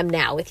then than I am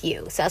now with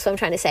you. So that's what I'm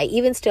trying to say.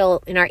 Even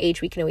still in our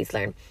age, we can always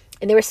learn.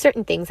 And there were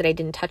certain things that I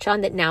didn't touch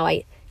on that now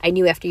I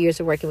knew after years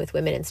of working with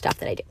women and stuff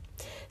that I do.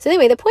 So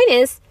anyway, the point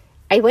is,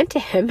 I went to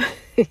him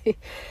and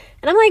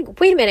I'm like,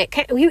 wait a minute.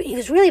 He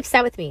was really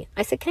upset with me.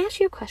 I said, can I ask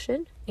you a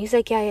question? He's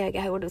like,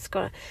 yeah. What's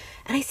going on?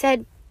 And I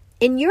said,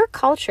 in your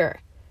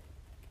culture,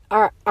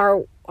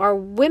 are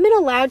women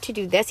allowed to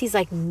do this? He's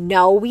like,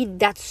 no,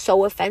 that's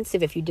so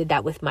offensive if you did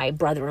that with my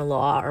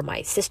brother-in-law or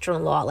my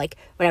sister-in-law, like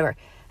whatever.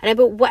 And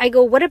I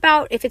go, what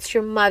about if it's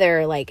your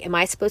mother? Like, am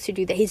I supposed to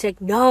do that? He's like,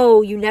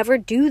 no, you never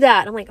do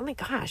that. I'm like, oh my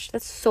gosh,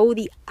 that's so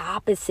the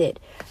opposite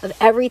of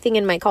everything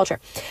in my culture.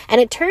 And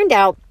it turned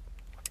out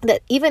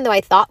that even though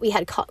I thought we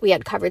had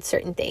covered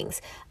certain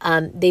things,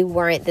 they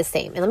weren't the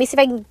same. And let me see if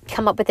I can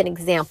come up with an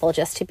example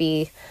just to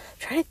be, I'm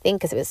trying to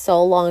think because it was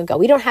so long ago.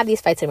 We don't have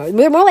these fights anymore.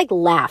 We're more like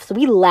laughs. So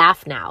we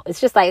laugh now.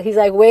 It's just like, he's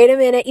like, wait a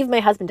minute. Even my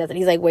husband does it.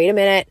 He's like, wait a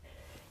minute.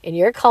 in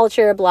your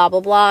culture, blah, blah,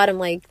 blah. And I'm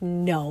like,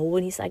 no.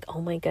 And he's like,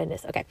 oh my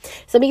goodness. Okay.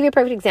 So let me give you a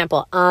perfect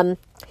example.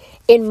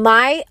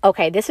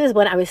 This is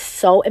when I was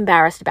so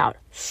embarrassed about.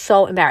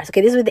 So embarrassed.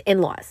 Okay, this is with the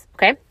in-laws.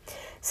 Okay.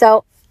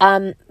 So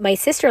my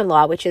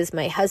sister-in-law, which is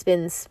my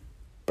husband's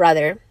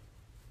brother,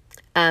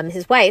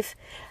 his wife,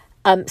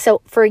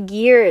 so for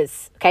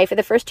years, okay, for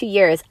the first 2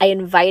 years, I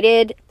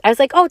was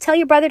like, oh, tell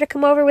your brother to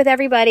come over with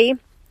everybody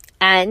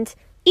and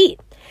eat.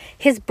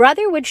 His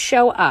brother would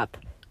show up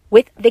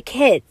with the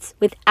kids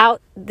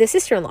without the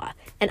sister-in-law.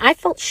 And I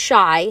felt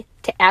shy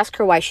to ask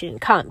her why she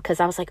didn't come, because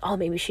I was like, oh,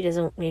 maybe she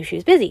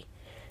was busy.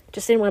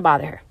 Just didn't want to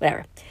bother her,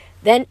 whatever.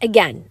 Then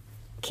again,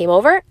 came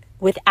over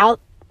without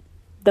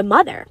the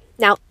mother.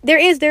 Now, there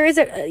is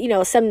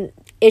some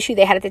issue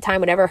they had at the time,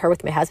 whatever, her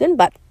with my husband,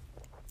 but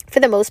for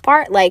the most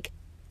part, like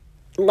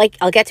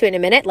I'll get to it in a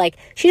minute, like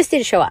she just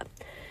didn't show up.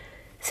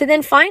 So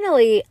then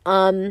finally,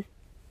 it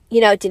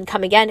didn't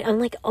come again. I'm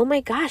like, oh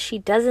my gosh, she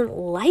doesn't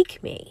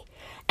like me.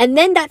 And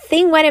then that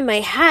thing went in my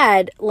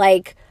head,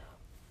 like,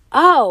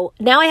 oh,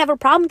 now I have a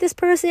problem with this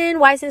person.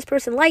 Why doesn't this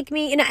person like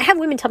me? And I have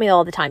women tell me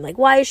all the time, like,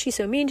 why is she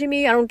so mean to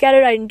me? I don't get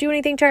it. I didn't do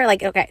anything to her.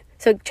 Like, okay,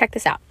 so check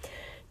this out.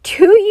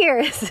 2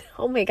 years.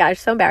 Oh my gosh,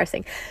 so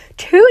embarrassing.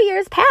 2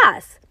 years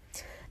pass.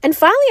 And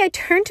finally I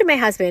turned to my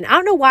husband. I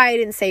don't know why I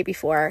didn't say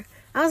before.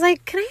 I was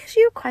like, can I ask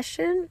you a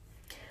question?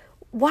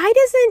 Why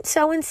doesn't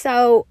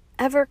so-and-so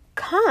ever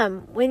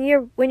come when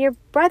your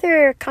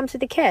brother comes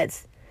with the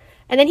kids?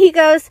 And then he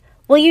goes,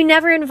 well, you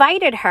never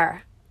invited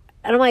her.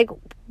 And I'm like,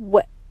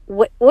 what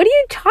are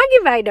you talking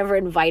about? I never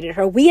invited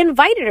her. We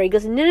invited her. He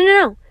goes,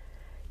 no.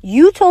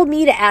 You told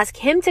me to ask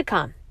him to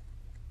come.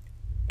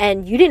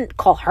 And you didn't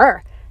call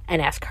her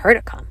and ask her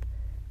to come.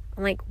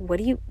 I'm like, what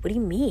do you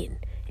mean?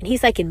 And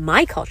he's like, in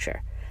my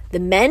culture, the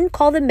men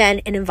call the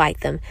men and invite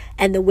them,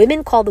 and the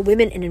women call the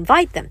women and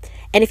invite them.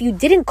 And if you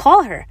didn't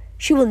call her,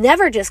 she will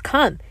never just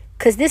come,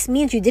 because this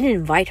means you didn't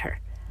invite her.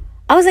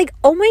 I was like,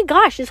 oh my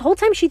gosh, this whole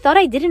time she thought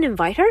I didn't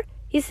invite her?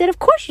 He said, of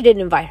course you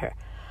didn't invite her.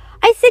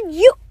 I said,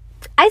 you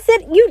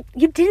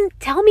didn't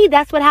tell me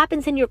that's what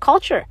happens in your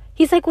culture.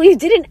 He's like, well, you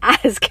didn't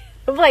ask.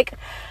 I'm like,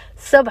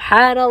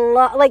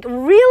 subhanallah, like,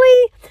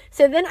 really?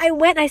 So then I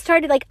went and I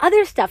started like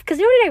other stuff, because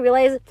you know what I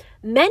realized?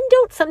 Men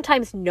don't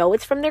sometimes know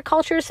it's from their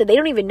culture, so they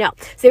don't even know.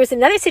 So there was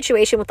another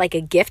situation with like a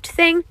gift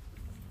thing.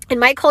 In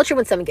my culture,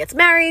 when someone gets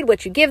married,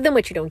 what you give them,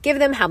 what you don't give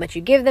them, how much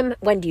you give them,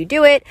 when do you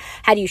do it,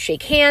 how do you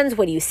shake hands,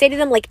 what do you say to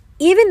them? Like,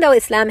 even though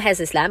Islam has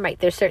Islam, right,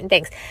 there's certain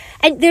things.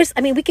 And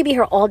we could be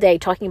here all day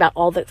talking about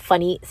all the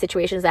funny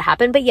situations that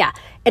happen. But yeah,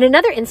 in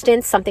another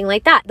instance, something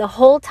like that. The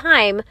whole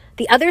time,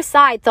 the other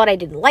side thought I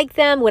didn't like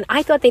them when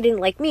I thought they didn't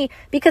like me,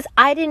 because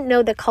I didn't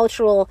know the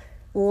cultural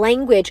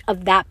language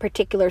of that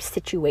particular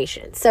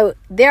situation. So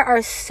there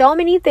are so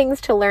many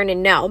things to learn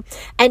and know,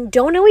 and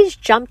don't always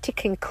jump to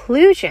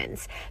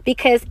conclusions,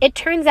 because it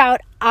turns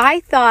out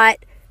I thought,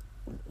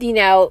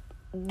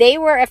 they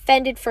were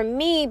offended from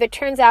me, but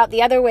turns out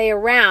the other way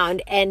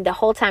around, and the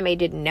whole time I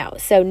didn't know.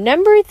 So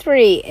number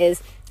 3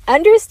 is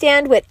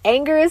understand what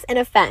angers and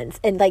offends.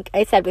 And like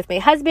I said, with my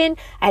husband,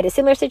 I had a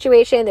similar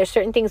situation. There's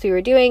certain things we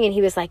were doing, and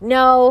he was like,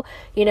 no,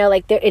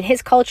 in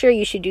his culture,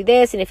 you should do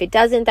this. And if it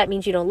doesn't, that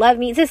means you don't love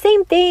me. It's the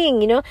same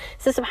thing,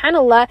 So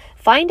subhanAllah,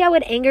 find out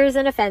what angers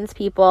and offends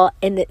people.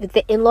 And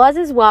the in-laws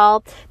as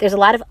well, there's a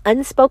lot of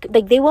unspoken,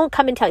 like they won't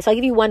come and tell you. So I'll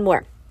give you one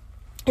more.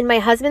 In my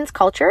husband's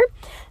culture,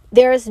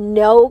 there is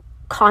no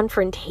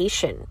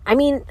confrontation. I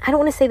mean, I don't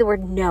want to say the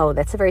word no.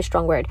 That's a very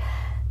strong word.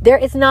 There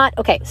is not.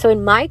 Okay, so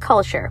in my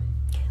culture,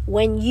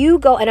 when you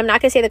go, and I'm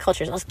not going to say the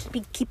cultures, I'll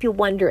keep you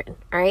wondering,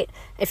 all right?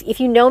 If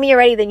you know me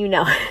already, then you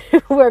know.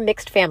 We're a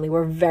mixed family.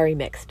 We're very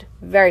mixed.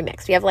 Very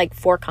mixed. We have like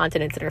 4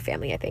 continents in our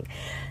family, I think.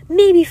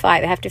 Maybe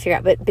 5. I have to figure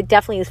out, but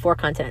definitely is 4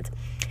 continents.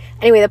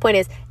 Anyway, the point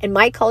is, in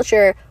my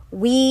culture,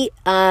 we,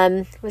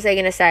 what was I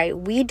going to say?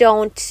 We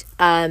don't,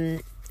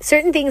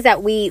 certain things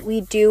that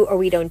we do or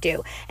we don't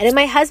do. And in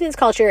my husband's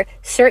culture,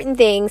 certain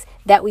things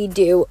that we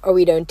do or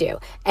we don't do.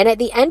 And at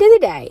the end of the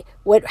day,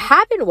 what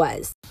happened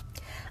was,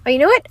 oh, you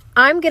know what?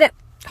 I'm going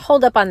to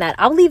hold up on that.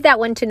 I'll leave that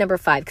one to number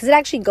 5, because it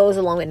actually goes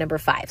along with number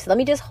 5. So let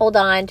me just hold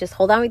on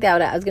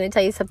without it. I was going to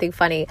tell you something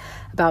funny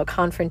about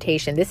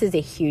confrontation. This is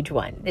a huge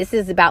one. This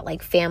is about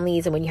like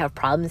families and when you have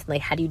problems and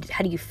like how do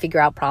you figure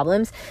out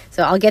problems.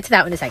 So I'll get to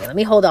that one in a second. Let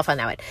me hold off on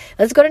that one.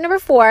 Let's go to number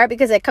 4,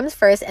 because it comes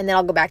first, and then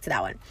I'll go back to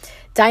that one.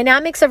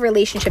 Dynamics of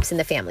relationships in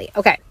the family.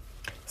 Okay.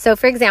 So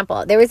for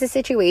example, there was a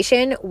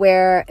situation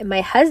where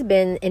my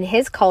husband, in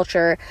his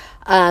culture,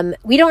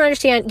 we don't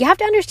understand. You have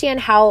to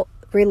understand how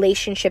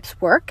relationships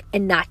work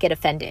and not get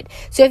offended.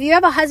 So if you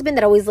have a husband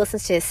that always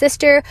listens to his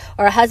sister,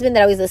 or a husband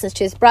that always listens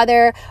to his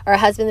brother, or a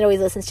husband that always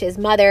listens to his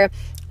mother,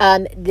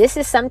 this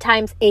is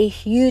sometimes a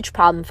huge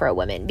problem for a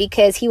woman,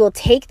 because he will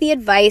take the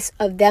advice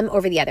of them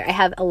over the other. I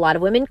have a lot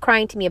of women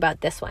crying to me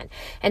about this one.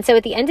 And so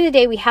at the end of the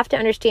day, we have to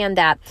understand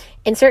that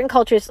in certain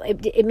cultures,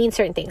 it means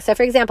certain things. So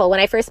for example, when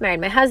I first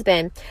married my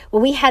husband,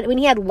 when he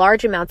had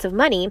large amounts of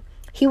money,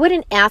 he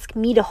wouldn't ask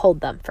me to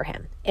hold them for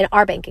him in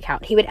our bank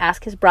account. He would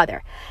ask his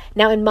brother.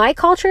 Now, in my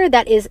culture,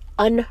 that is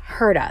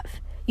unheard of.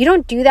 You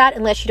don't do that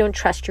unless you don't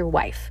trust your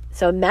wife.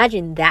 So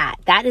imagine that.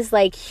 That is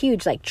like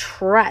huge, like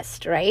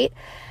trust, right?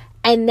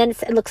 And then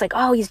it looks like,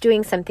 oh, he's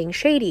doing something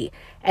shady.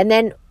 And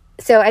then,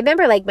 so I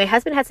remember like my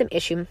husband had some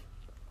issue.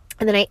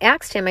 And then I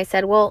asked him, I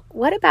said, well,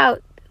 what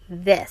about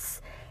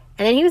this?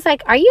 And then he was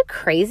like, are you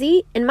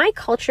crazy? In my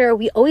culture,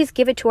 we always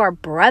give it to our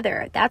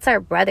brother. That's our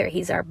brother.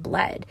 He's our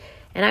blood.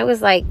 And I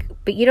was like,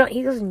 but you don't,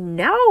 he goes,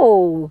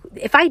 no.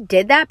 If I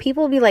did that,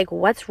 people would be like,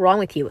 what's wrong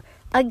with you?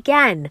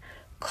 Again,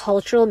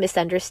 cultural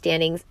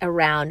misunderstandings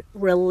around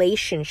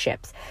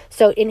relationships.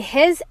 So in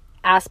his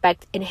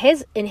aspect, in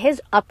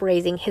his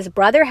upraising, his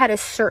brother had a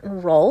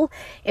certain role.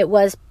 It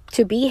was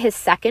to be his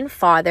second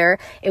father.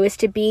 It was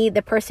to be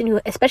the person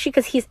who, especially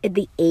because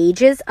the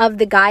ages of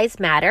the guys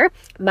matter.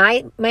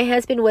 My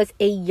husband was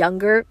a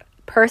younger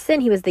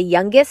person. He was the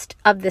youngest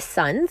of the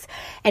sons,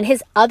 and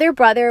his other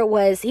brother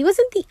he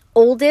wasn't the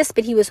oldest,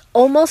 but he was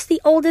almost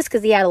the oldest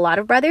because he had a lot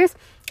of brothers.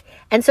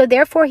 And so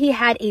therefore he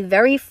had a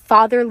very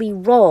fatherly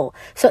role.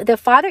 So the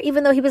father,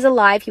 even though he was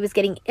alive, he was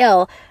getting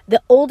ill.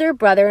 The older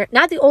brother,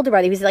 not the older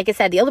brother, he was, like I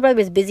said, the older brother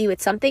was busy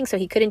with something, so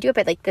he couldn't do it.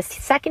 But like the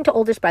second to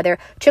oldest brother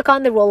took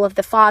on the role of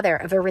the father,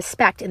 of a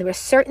respect. And there were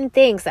certain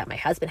things that my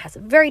husband has a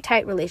very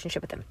tight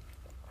relationship with him.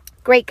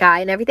 Great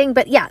guy and everything.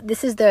 But yeah,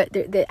 this is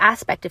the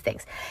aspect of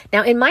things.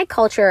 Now in my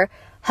culture,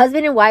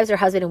 husband and wives are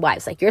husband and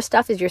wives. Like your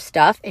stuff is your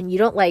stuff, and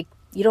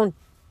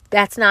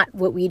that's not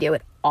what we do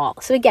at all.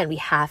 So again, we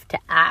have to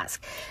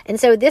ask. And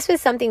so this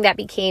was something that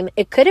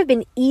it could have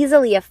been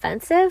easily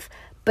offensive,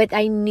 but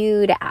I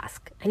knew to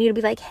ask. I knew to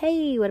be like,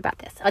 hey, what about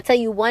this? I'll tell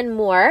you one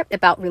more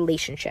about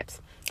relationships.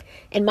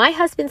 In my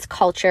husband's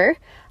culture,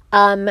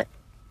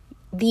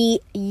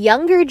 the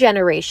younger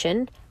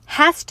generation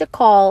has to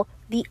call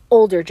the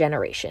older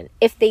generation.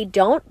 If they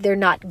don't, they're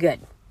not good.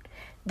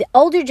 The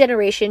older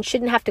generation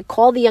shouldn't have to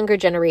call the younger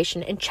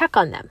generation and check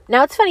on them.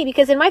 Now, it's funny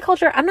because in my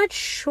culture, I'm not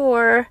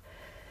sure.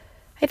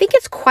 I think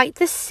it's quite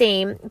the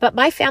same, but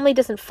my family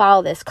doesn't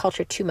follow this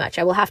culture too much.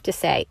 I will have to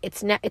say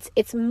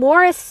it's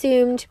more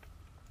assumed.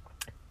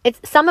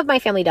 Some of my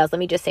family does, let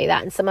me just say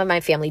that, and some of my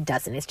family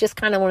doesn't. It's just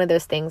kind of one of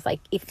those things, like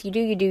if you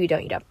do, you do, you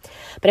don't, you don't.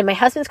 But in my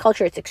husband's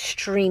culture, it's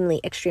extremely,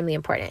 extremely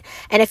important.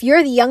 And if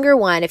you're the younger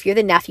one, if you're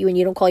the nephew and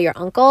you don't call your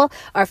uncle,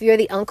 or if you're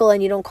the uncle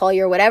and you don't call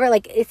your whatever,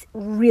 like it's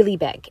really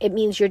big. It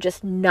means you're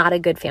just not a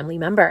good family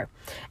member.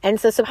 And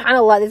so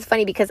subhanAllah, it's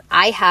funny because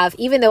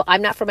even though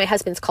I'm not from my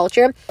husband's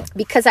culture,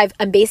 because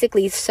I'm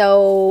basically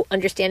so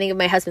understanding of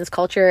my husband's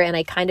culture, and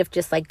I kind of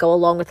just like go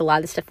along with a lot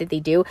of the stuff that they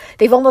do,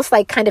 they've almost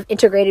like kind of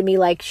integrated me,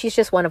 like she's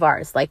just one of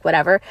ours, like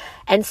whatever.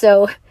 And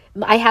so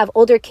I have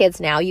older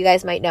kids now. You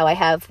guys might know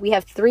we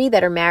have 3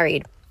 that are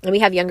married, and we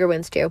have younger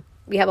ones too.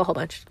 We have a whole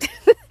bunch,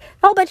 a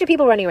whole bunch of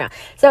people running around.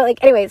 So like,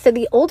 anyway, so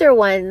the older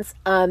ones,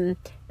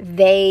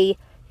 they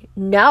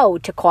know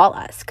to call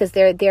us because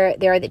they're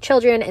the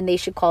children, and they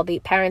should call the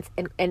parents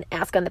and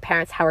ask on the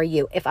parents, how are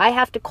you? If I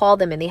have to call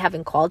them and they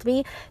haven't called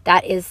me,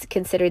 that is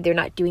considered they're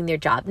not doing their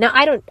job. Now,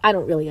 I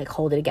don't really like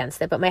hold it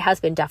against it, but my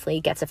husband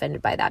definitely gets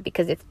offended by that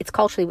because it's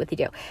culturally what they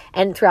do,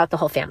 and throughout the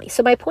whole family.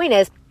 So my point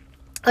is,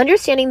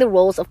 understanding the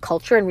roles of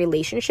culture and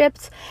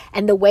relationships,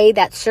 and the way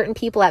that certain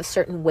people have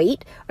certain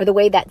weight, or the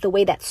way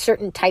that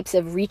certain types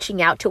of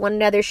reaching out to one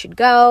another should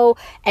go,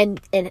 and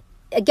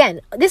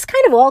again, this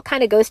all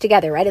goes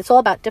together, right? It's all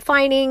about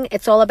defining.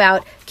 It's all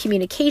about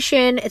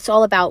communication. It's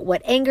all about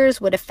what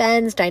angers, what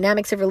offends,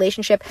 dynamics of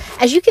relationship.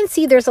 As you can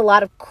see, there's a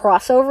lot of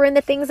crossover in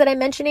the things that I'm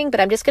mentioning, but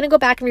I'm just going to go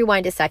back and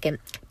rewind a second.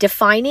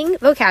 Defining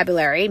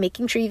vocabulary,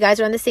 making sure you guys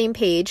are on the same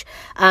page,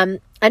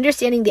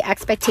 understanding the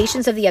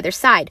expectations of the other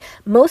side.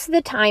 Most of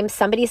the time,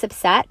 somebody's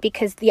upset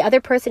because the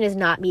other person is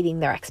not meeting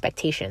their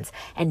expectations.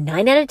 And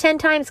 9 out of 10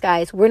 times,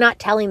 guys, we're not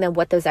telling them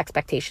what those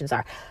expectations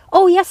are.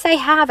 Oh, yes, I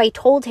have. I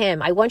told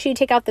him, I want you to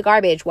take out the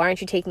garbage. Why aren't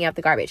you taking out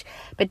the garbage?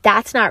 But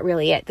that's not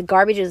really it. The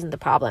garbage isn't the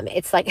problem.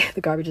 It's like,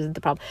 the garbage isn't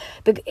the problem.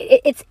 But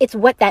it's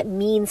what that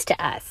means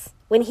to us.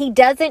 When he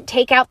doesn't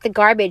take out the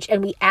garbage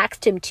and we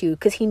asked him to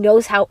because he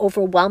knows how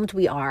overwhelmed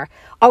we are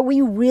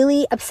we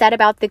really upset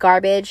about the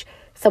garbage?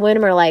 Some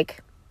women are like,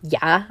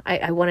 yeah,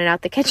 I want it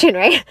out the kitchen,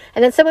 right?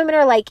 And then some women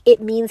are like,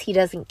 it means he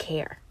doesn't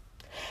care.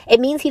 It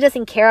means he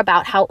doesn't care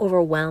about how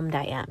overwhelmed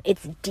I am.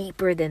 It's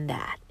deeper than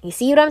that. You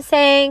see what I'm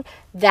saying?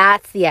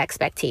 That's the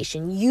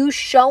expectation. You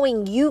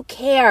showing you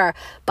care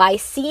by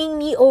seeing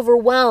me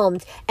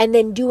overwhelmed and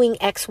then doing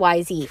X,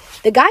 Y, Z.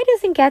 The guy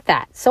doesn't get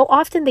that. So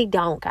often they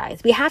don't,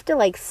 guys. We have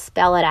to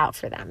spell it out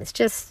for them. It's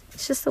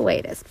just the way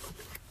it is.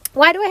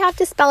 Why do I have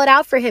to spell it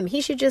out for him?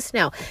 He should just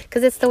know,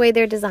 because it's the way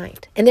they're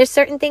designed. And there's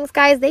certain things,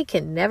 guys, they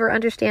can never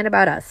understand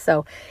about us.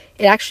 So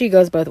it actually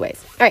goes both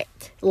ways. All right.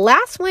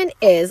 Last one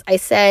is, I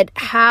said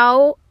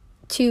how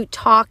to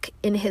talk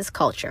in his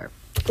culture.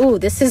 Ooh,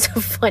 this is a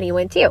funny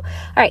one too. All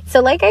right. So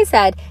like I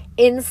said,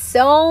 in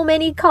so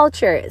many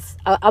cultures,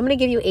 I'm going to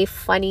give you a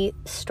funny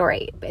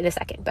story in a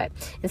second, but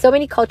in so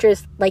many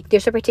cultures,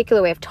 there's a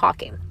particular way of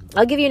talking.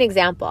 I'll give you an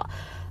example.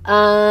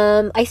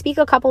 I speak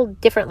a couple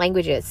different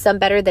languages, some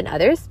better than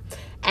others.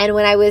 And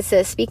when I was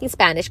speaking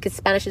Spanish, because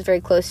Spanish is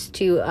very close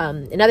to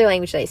another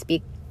language that I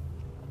speak,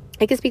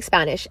 I can speak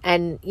Spanish,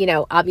 and, you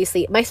know,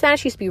 obviously my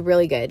Spanish used to be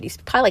really good. Used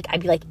to probably like,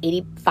 I'd be like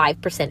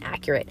 85%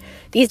 accurate.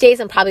 These days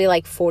I'm probably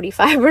like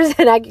 45%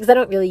 accurate because I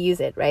don't really use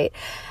it, right?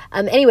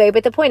 Anyway,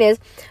 but the point is,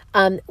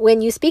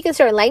 when you speak in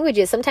certain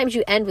languages, sometimes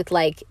you end with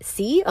like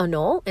sí or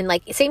no, and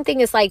like same thing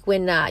is like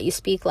when you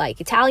speak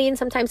like Italian,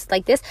 sometimes it's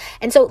like this.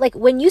 And so like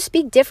when you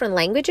speak different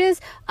languages,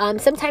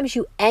 sometimes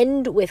you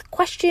end with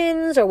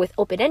questions or with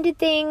open-ended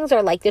things,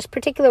 or like there's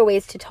particular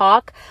ways to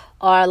talk.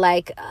 Or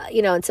like,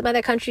 you know, in some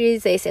other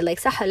countries, they say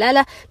like,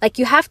 sahalala. Like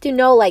you have to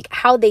know like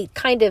how they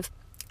kind of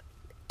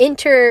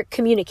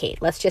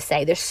intercommunicate, let's just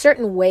say. There's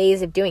certain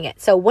ways of doing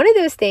it. So one of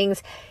those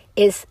things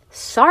is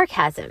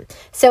sarcasm.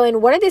 So in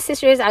one of the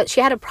sisters,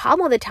 she had a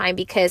problem all the time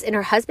because in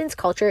her husband's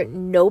culture,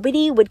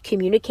 nobody would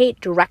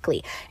communicate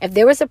directly. If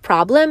there was a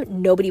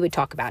problem, nobody would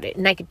talk about it.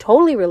 And I could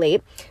totally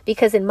relate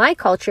because in my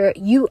culture,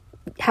 you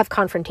have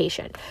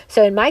confrontation.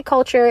 So in my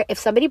culture, if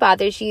somebody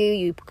bothers you,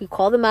 you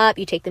call them up,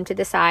 you take them to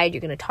the side,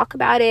 you're going to talk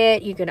about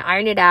it, you're going to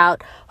iron it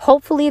out.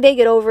 Hopefully they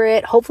get over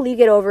it. Hopefully you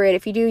get over it.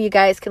 If you do, you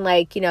guys can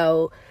like, you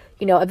know,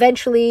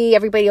 eventually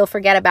everybody will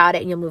forget about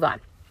it and you'll move on.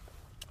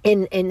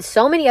 In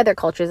so many other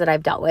cultures that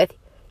I've dealt with,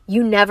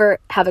 you never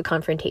have a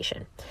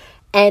confrontation.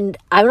 And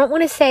I don't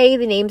want to say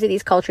the names of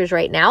these cultures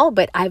right now,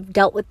 but I've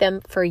dealt with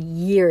them for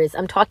years.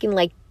 I'm talking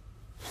like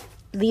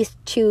at least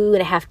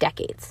 2.5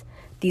 decades.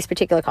 These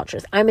particular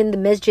cultures. I'm in the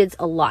masjids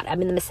a lot.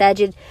 I'm in the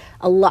masajid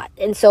a lot.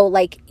 And so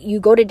like you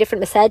go to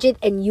different masajid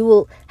and you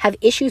will have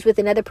issues with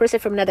another person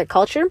from another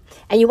culture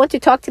and you want to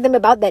talk to them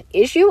about that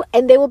issue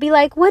and they will be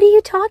like, what are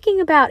you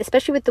talking about?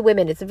 Especially with the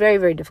women. It's very,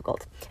 very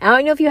difficult. I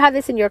don't know if you have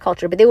this in your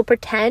culture, but they will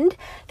pretend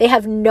they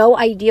have no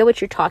idea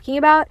what you're talking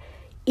about,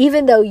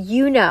 even though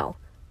you know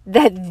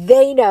that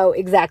they know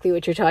exactly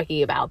what you're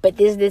talking about. But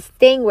there's this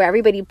thing where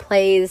everybody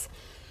plays,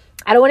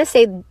 I don't want to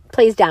say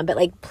plays down, but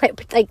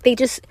like they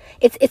just,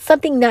 it's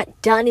something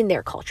not done in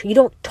their culture. You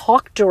don't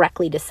talk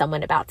directly to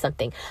someone about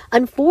something.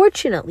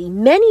 Unfortunately,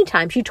 many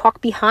times you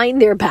talk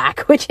behind their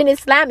back, which in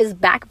Islam is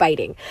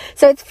backbiting.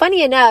 So it's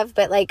funny enough,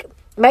 but like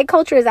my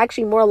culture is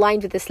actually more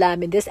aligned with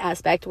Islam in this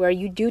aspect where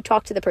you do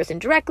talk to the person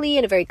directly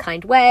in a very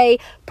kind way,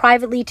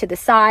 privately to the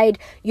side.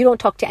 You don't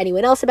talk to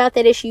anyone else about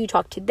that issue. You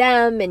talk to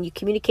them and you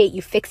communicate,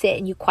 you fix it,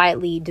 and you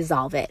quietly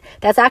dissolve it.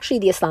 That's actually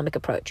the Islamic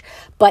approach.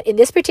 But in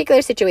this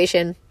particular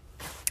situation,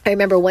 I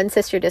remember one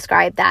sister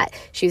described that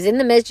she was in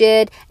the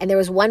masjid and there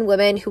was one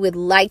woman who would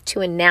like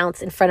to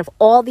announce in front of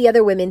all the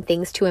other women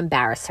things to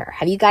embarrass her.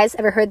 Have you guys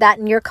ever heard that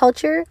in your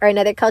culture or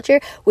another culture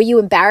where you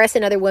embarrass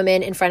another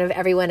woman in front of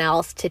everyone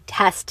else to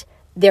test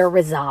their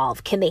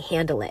resolve? Can they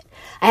handle it?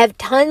 I have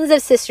tons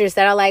of sisters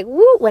that are like,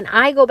 woo, when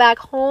I go back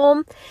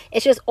home,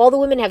 it's just all the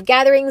women have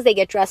gatherings, they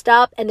get dressed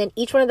up, and then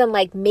each one of them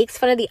like makes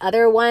fun of the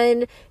other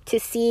one to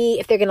see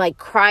if they're gonna like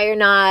cry or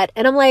not.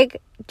 And I'm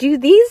like, do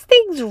these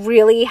things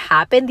really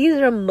happen? These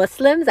are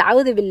Muslims.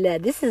 A'udhu billah.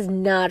 This is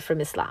not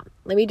from Islam.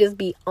 Let me just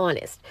be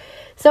honest.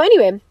 So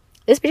anyway,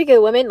 this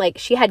particular woman, like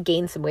she had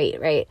gained some weight,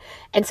 right?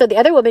 And so the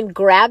other woman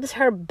grabs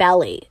her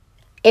belly.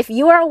 If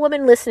you are a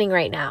woman listening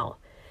right now,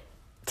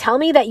 tell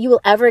me that you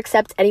will ever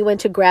accept anyone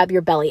to grab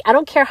your belly. I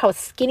don't care how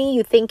skinny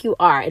you think you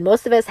are. And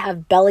most of us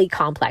have belly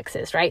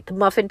complexes, right? The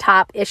muffin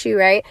top issue,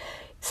 right?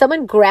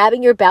 Someone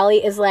grabbing your belly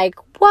is like,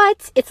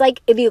 what? It's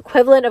like the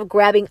equivalent of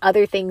grabbing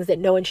other things that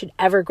no one should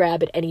ever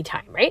grab at any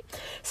time, right?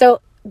 So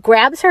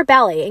grabs her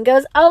belly and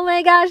goes, oh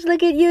my gosh,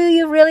 look at you.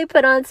 You really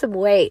put on some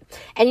weight.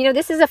 And you know,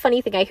 this is a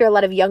funny thing. I hear a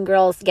lot of young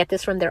girls get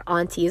this from their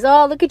aunties.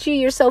 Oh, look at you.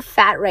 You're so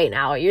fat right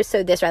now. Or you're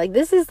so this, right? Like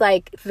this is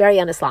like very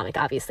un-Islamic,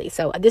 obviously.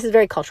 So this is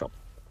very cultural.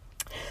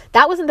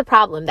 That wasn't the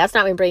problem. That's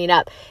not what I'm bringing it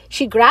up.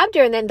 She grabbed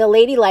her and then the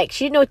lady, like,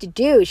 she didn't know what to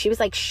do. She was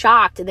like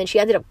shocked. And then she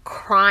ended up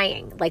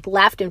crying, like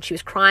left and she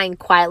was crying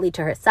quietly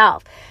to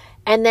herself.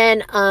 And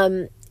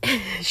then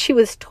she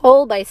was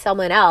told by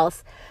someone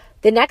else,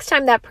 the next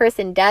time that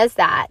person does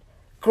that,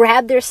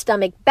 grab their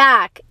stomach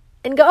back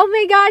and go, oh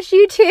my gosh,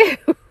 you too.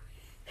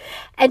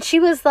 And she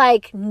was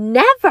like,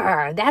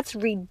 never. That's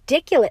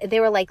ridiculous.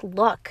 They were like,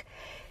 look.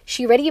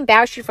 She already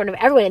embarrassed you in front of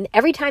everyone. And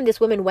every time this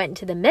woman went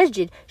into the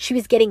masjid, she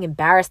was getting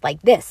embarrassed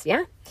like this,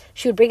 yeah?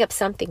 She would bring up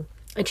something.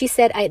 And she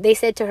said, they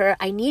said to her,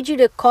 I need you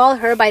to call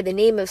her by the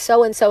name of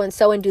so-and-so and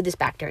so and do this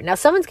back to her. Now,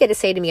 someone's going to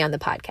say to me on the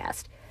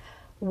podcast,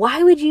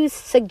 why would you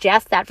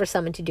suggest that for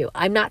someone to do?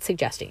 I'm not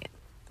suggesting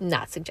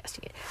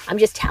it. I'm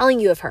just telling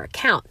you of her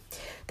account.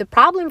 The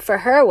problem for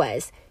her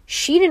was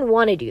she didn't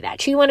want to do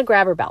that. She wanted to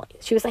grab her belly.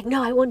 She was like,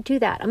 no, I won't do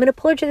that. I'm going to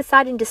pull her to the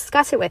side and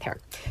discuss it with her.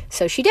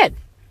 So she did.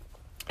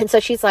 And so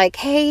she's like,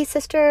 hey,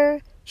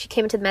 sister. She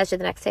came into the masjid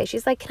the next day.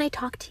 She's like, can I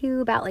talk to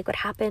you about like what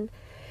happened?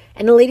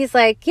 And the lady's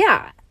like,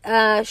 yeah,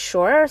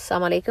 sure.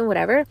 Assalamu alaikum,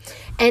 whatever.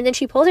 And then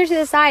she pulls her to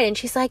the side and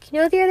she's like, you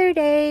know, the other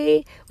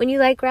day when you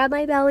like grabbed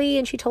my belly,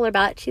 and she told her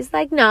about it. She's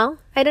like, no,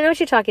 I don't know what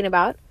you're talking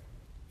about.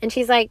 And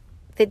she's like,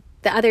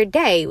 the other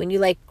day when you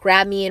like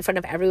grabbed me in front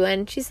of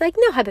everyone. She's like,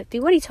 no, Habibti,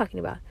 what are you talking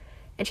about?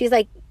 And she's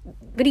like,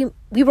 but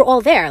we were all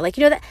there. Like,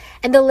 you know that.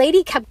 And the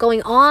lady kept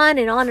going on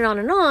and on and on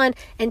and on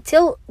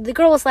until the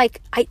girl was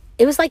like,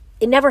 it was like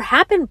it never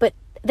happened, but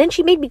then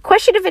she made me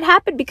question if it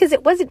happened because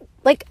it wasn't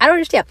like, I don't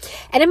understand.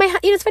 And in my,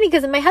 it's funny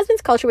because in my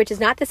husband's culture, which is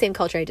not the same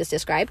culture I just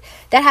described,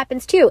 that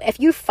happens too. If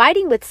you're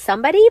fighting with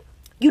somebody,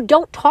 you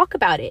don't talk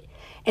about it.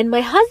 In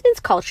my husband's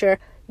culture,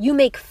 you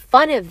make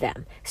fun of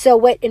them.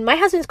 So in my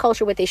husband's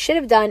culture, what they should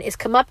have done is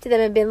come up to them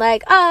and been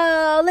like,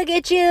 oh, look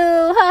at you,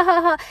 ha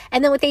ha ha.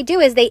 And then what they do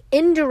is they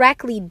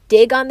indirectly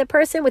dig on the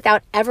person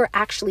without ever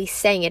actually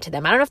saying it to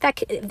them. I don't know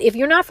if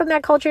you're not from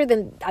that culture,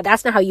 then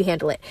that's not how you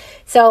handle it.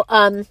 So,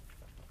 so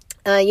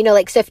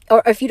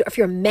if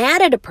you're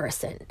mad at a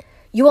person,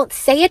 you won't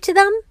say it to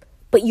them,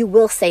 but you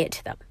will say it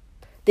to them.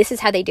 This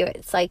is how they do it.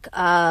 It's like,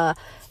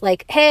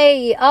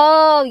 hey,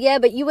 oh yeah,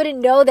 but you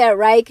wouldn't know that,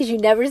 right? Because you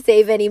never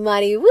save any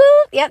money. Woo,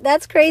 yep,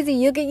 that's crazy.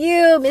 You get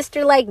you,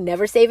 Mr. Like,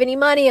 never save any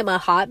money. I'm a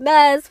hot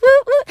mess. Woo,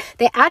 woo.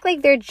 They act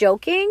like they're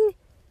joking,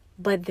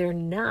 but they're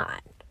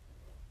not.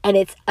 And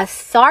it's a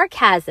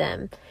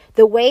sarcasm.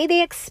 The way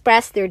they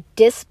express their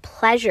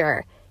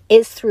displeasure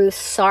is through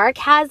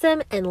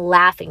sarcasm and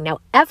laughing. Now,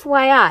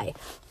 FYI,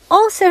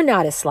 also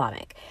not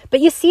Islamic. But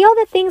you see all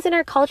the things in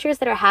our cultures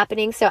that are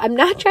happening. So I'm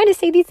not trying to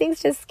say these things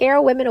to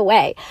scare women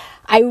away.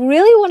 I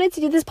really wanted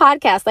to do this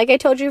podcast, like I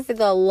told you, for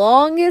the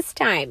longest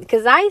time,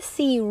 because I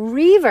see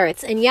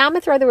reverts, and yeah, I'm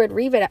going to throw the word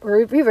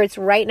reverts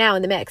right now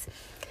in the mix,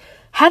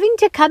 having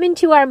to come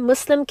into our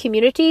Muslim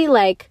community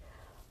like,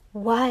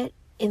 what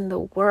in the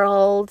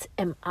world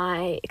am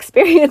I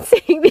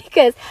experiencing?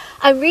 Because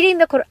I'm reading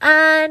the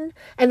Quran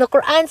and the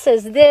Quran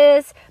says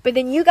this, but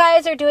then you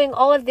guys are doing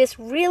all of this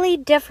really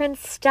different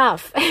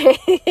stuff.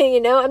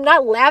 I'm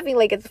not laughing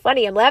like it's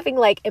funny. I'm laughing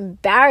like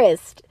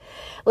embarrassed.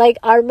 Like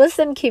our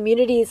Muslim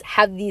communities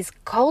have these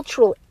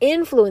cultural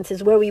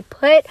influences where we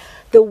put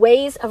the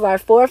ways of our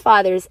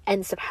forefathers,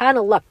 and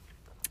subhanAllah,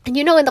 and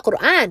in the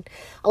Quran,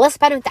 Allah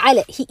subhanahu wa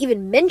ta'ala, He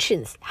even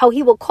mentions how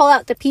He will call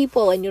out the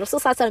people, and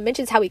Rasulullah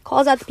mentions how He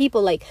calls out the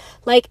people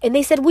and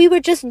they said, we were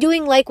just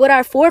doing like what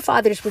our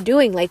forefathers were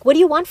doing. Like, what do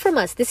you want from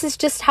us? This is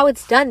just how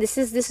it's done. This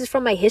is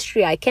from my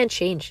history. I can't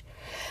change.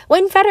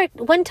 One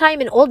time,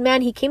 an old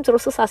man, he came to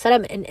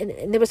Rasulullah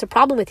and there was a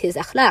problem with his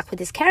akhlaq, with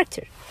his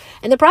character.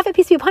 And the Prophet,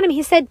 peace be upon him,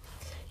 he said,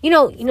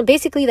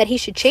 basically that he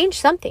should change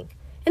something.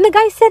 And the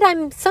guy said,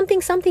 I'm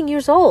something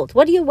years old.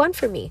 What do you want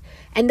from me?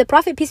 And the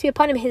Prophet, peace be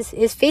upon him,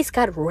 his face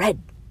got red.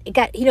 It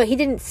got, he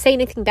didn't say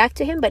anything back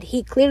to him, but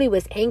he clearly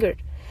was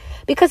angered.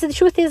 Because the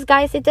truth is,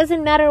 guys, it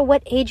doesn't matter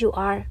what age you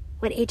are,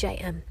 what age I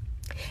am.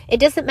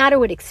 It doesn't matter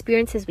what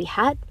experiences we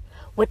had,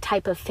 what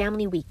type of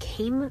family we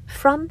came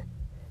from.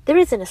 There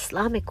is an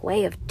Islamic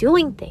way of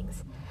doing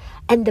things.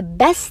 And the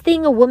best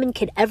thing a woman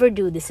could ever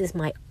do, this is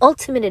my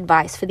ultimate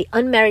advice for the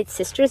unmarried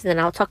sisters, and then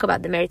I'll talk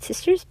about the married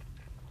sisters,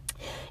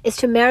 is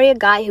to marry a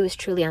guy who is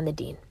truly on the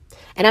deen.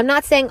 And I'm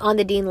not saying on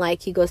the deen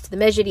like he goes to the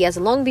masjid, he has a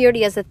long beard,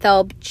 he has a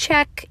thawb,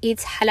 check,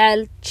 eats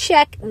halal,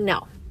 check.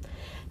 No.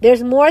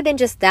 There's more than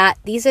just that.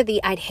 These are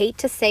I'd hate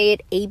to say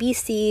it,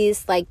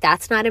 ABCs, like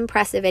that's not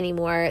impressive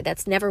anymore.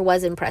 That's never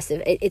was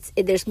impressive.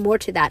 There's more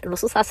to that. And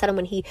Rasulullah,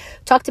 when he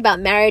talked about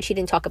marriage, he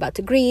didn't talk about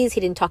degrees, he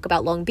didn't talk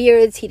about long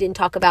beards, he didn't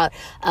talk about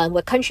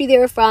what country they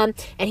were from,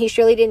 and he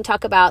surely didn't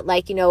talk about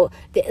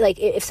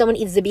if someone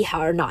eats zabiha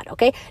or not,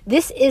 okay?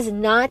 This is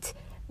not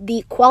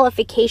the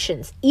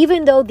qualifications,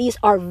 even though these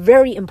are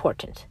very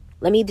important.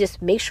 Let me just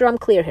make sure I'm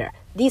clear here.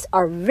 These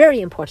are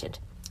very important.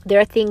 There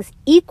are things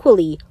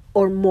equally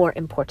or more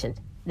important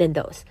than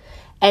those.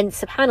 And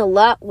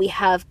subhanAllah, we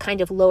have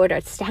kind of lowered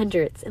our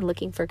standards in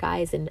looking for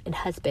guys and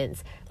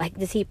husbands. Like,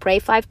 does he pray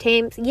 5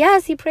 times?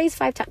 Yes, he prays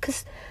 5 times.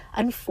 Because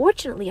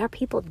unfortunately, our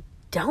people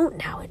don't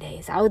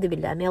nowadays. A'udhu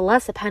billah. May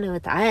Allah subhanahu wa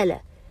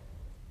ta'ala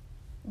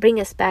bring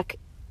us back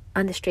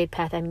on the straight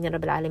path. Ameen ya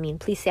Rabbil Alameen.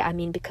 Please say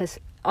Ameen, because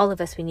all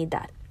of us, we need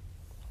that.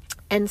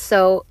 And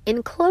so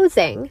in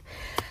closing,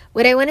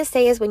 what I want to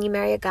say is when you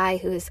marry a guy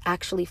who is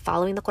actually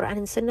following the Quran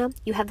and Sunnah,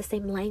 you have the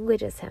same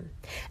language as him.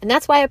 And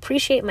that's why I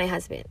appreciate my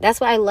husband. That's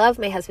why I love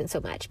my husband so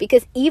much.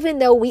 Because even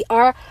though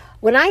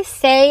when I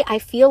say I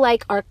feel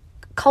like our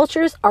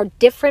cultures are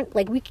different,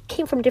 like we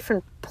came from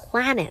different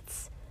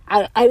planets.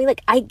 I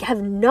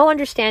have no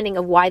understanding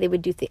of why they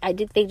would do things.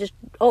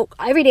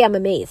 Every day I'm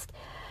amazed.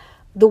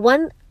 The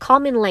one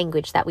common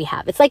language that we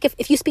have. It's like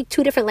if you speak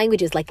 2 different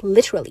languages, like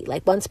literally,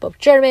 like one spoke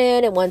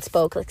German and one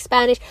spoke like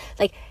Spanish.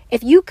 Like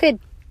if you could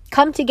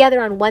come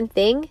together on one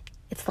thing,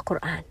 it's the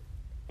Quran.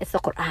 It's the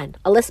Quran.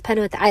 Allah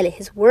subhanahu wa ta'ala,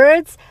 His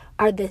words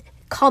are the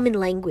common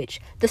language.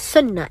 The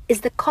Sunnah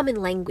is the common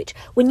language.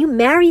 When you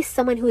marry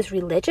someone who is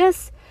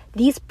religious,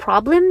 these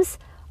problems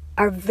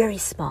are very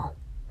small.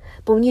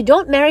 But when you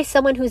don't marry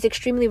someone who is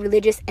extremely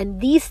religious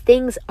and these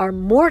things are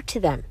more to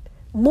them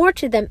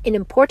in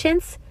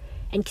importance,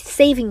 and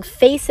saving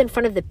face in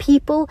front of the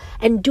people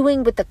and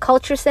doing what the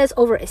culture says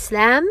over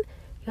Islam,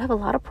 you have a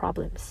lot of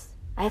problems.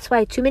 That's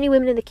why too many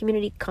women in the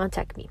community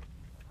contact me.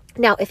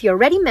 Now, if you're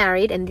already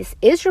married and this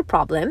is your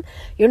problem,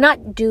 you're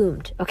not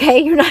doomed, okay?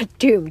 You're not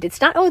doomed.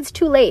 It's not, it's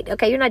too late,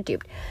 okay? You're not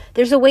doomed.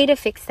 There's a way to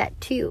fix that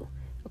too,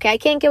 okay? I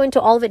can't go into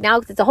all of it now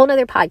because it's a whole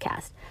nother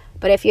podcast.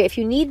 But if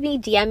you need me,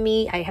 DM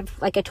me. I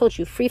have, like I told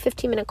you, free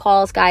 15-minute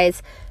calls,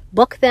 guys.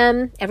 book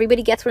them.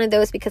 Everybody gets one of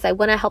those because I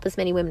want to help as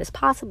many women as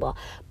possible.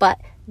 But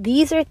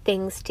these are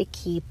things to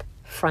keep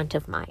front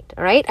of mind.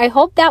 All right. I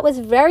hope that was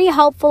very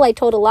helpful. I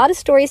told a lot of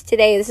stories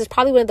today. This is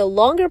probably one of the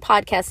longer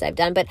podcasts I've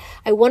done, but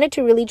I wanted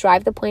to really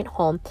drive the point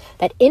home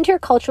that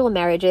intercultural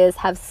marriages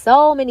have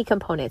so many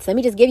components. Let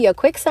me just give you a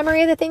quick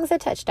summary of the things I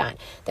touched on.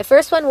 The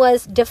first one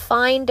was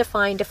define.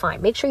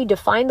 Make sure you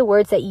define the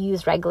words that you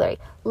use regularly.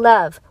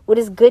 Love. What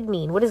does good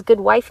mean? What does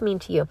good wife mean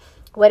to you?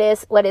 What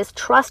does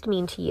trust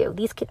mean to you?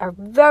 These are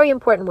very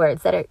important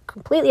words that are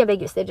completely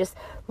ambiguous. They're just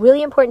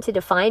really important to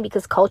define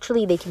because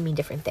culturally they can mean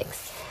different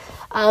things.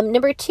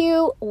 Number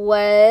 2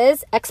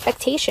 was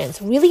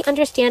expectations, really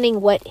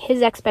understanding what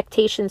his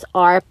expectations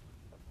are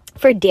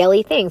for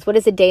daily things. What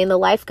is a day in the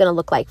life going to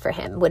look like for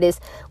him? What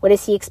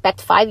does he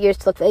expect 5 years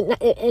to look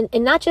like?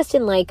 And not just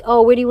in like,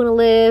 oh, where do you want to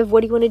live?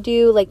 What do you want to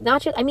do? Like,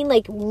 not just, I mean,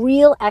 like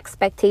real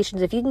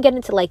expectations. If you can get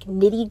into like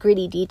nitty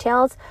gritty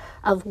details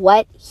of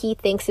what he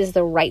thinks is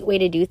the right way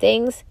to do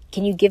things,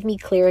 can you give me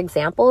clear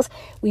examples?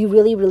 We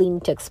really, really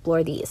need to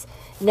explore these.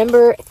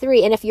 Number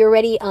 3, and if you're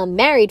already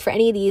married for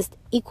any of these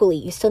equally,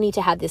 you still need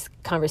to have this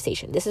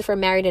conversation. This is for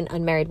married and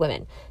unmarried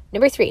women.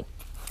 Number 3,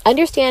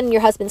 understand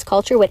your husband's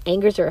culture, what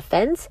angers or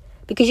offends,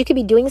 because you could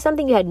be doing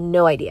something you had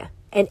no idea.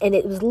 And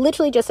it was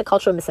literally just a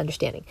cultural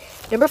misunderstanding.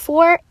 Number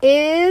 4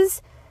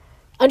 is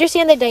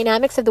understand the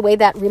dynamics of the way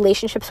that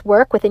relationships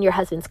work within your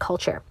husband's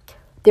culture.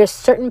 There's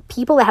certain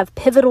people that have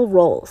pivotal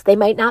roles. They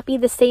might not be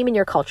the same in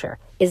your culture.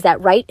 Is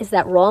that right? Is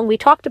that wrong? We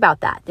talked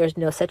about that. There's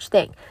no such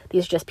thing.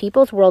 These are just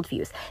people's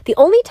worldviews. The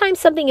only time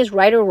something is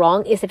right or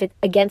wrong is if it's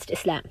against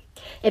Islam.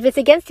 If it's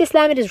against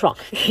Islam, it is wrong.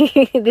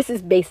 This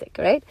is basic,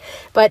 right?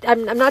 But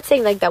I'm not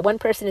saying like that one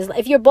person is,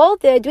 if you're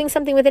both doing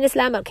something within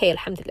Islam, okay,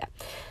 alhamdulillah.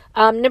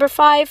 Number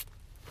 5,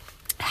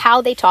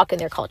 how they talk in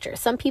their culture.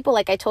 Some people,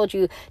 like I told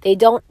you, they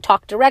don't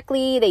talk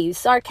directly. They use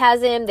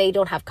sarcasm. They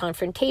don't have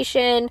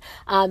confrontation.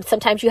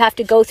 Sometimes you have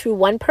to go through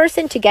one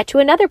person to get to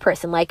another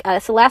person. Like,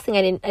 it's the last thing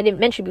I didn't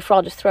mention before.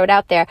 I'll just throw it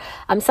out there.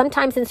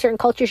 Sometimes in certain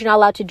cultures, you're not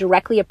allowed to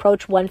directly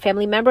approach one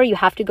family member. You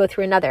have to go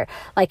through another.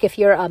 Like if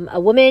you're a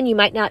woman, you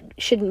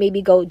shouldn't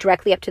maybe go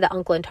directly up to the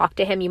uncle and talk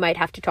to him. You might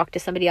have to talk to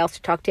somebody else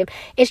to talk to him.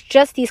 It's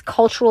just these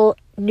cultural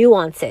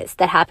nuances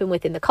that happen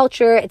within the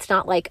culture. It's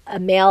not like a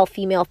male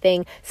female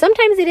thing.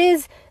 Sometimes it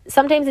is,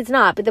 sometimes it's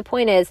not, but the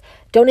point is,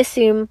 don't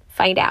assume,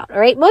 find out. All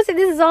right, most of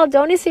this is all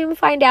don't assume,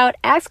 find out,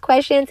 ask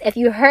questions. If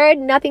you heard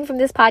nothing from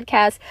this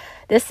podcast,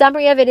 the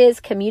summary of it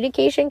is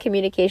communication.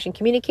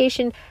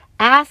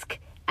 Ask,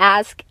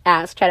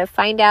 try to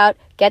find out,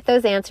 get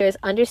those answers,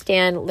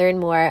 understand, learn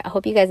more. I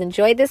hope you guys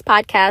enjoyed this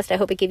podcast. I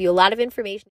hope it gave you a lot of information.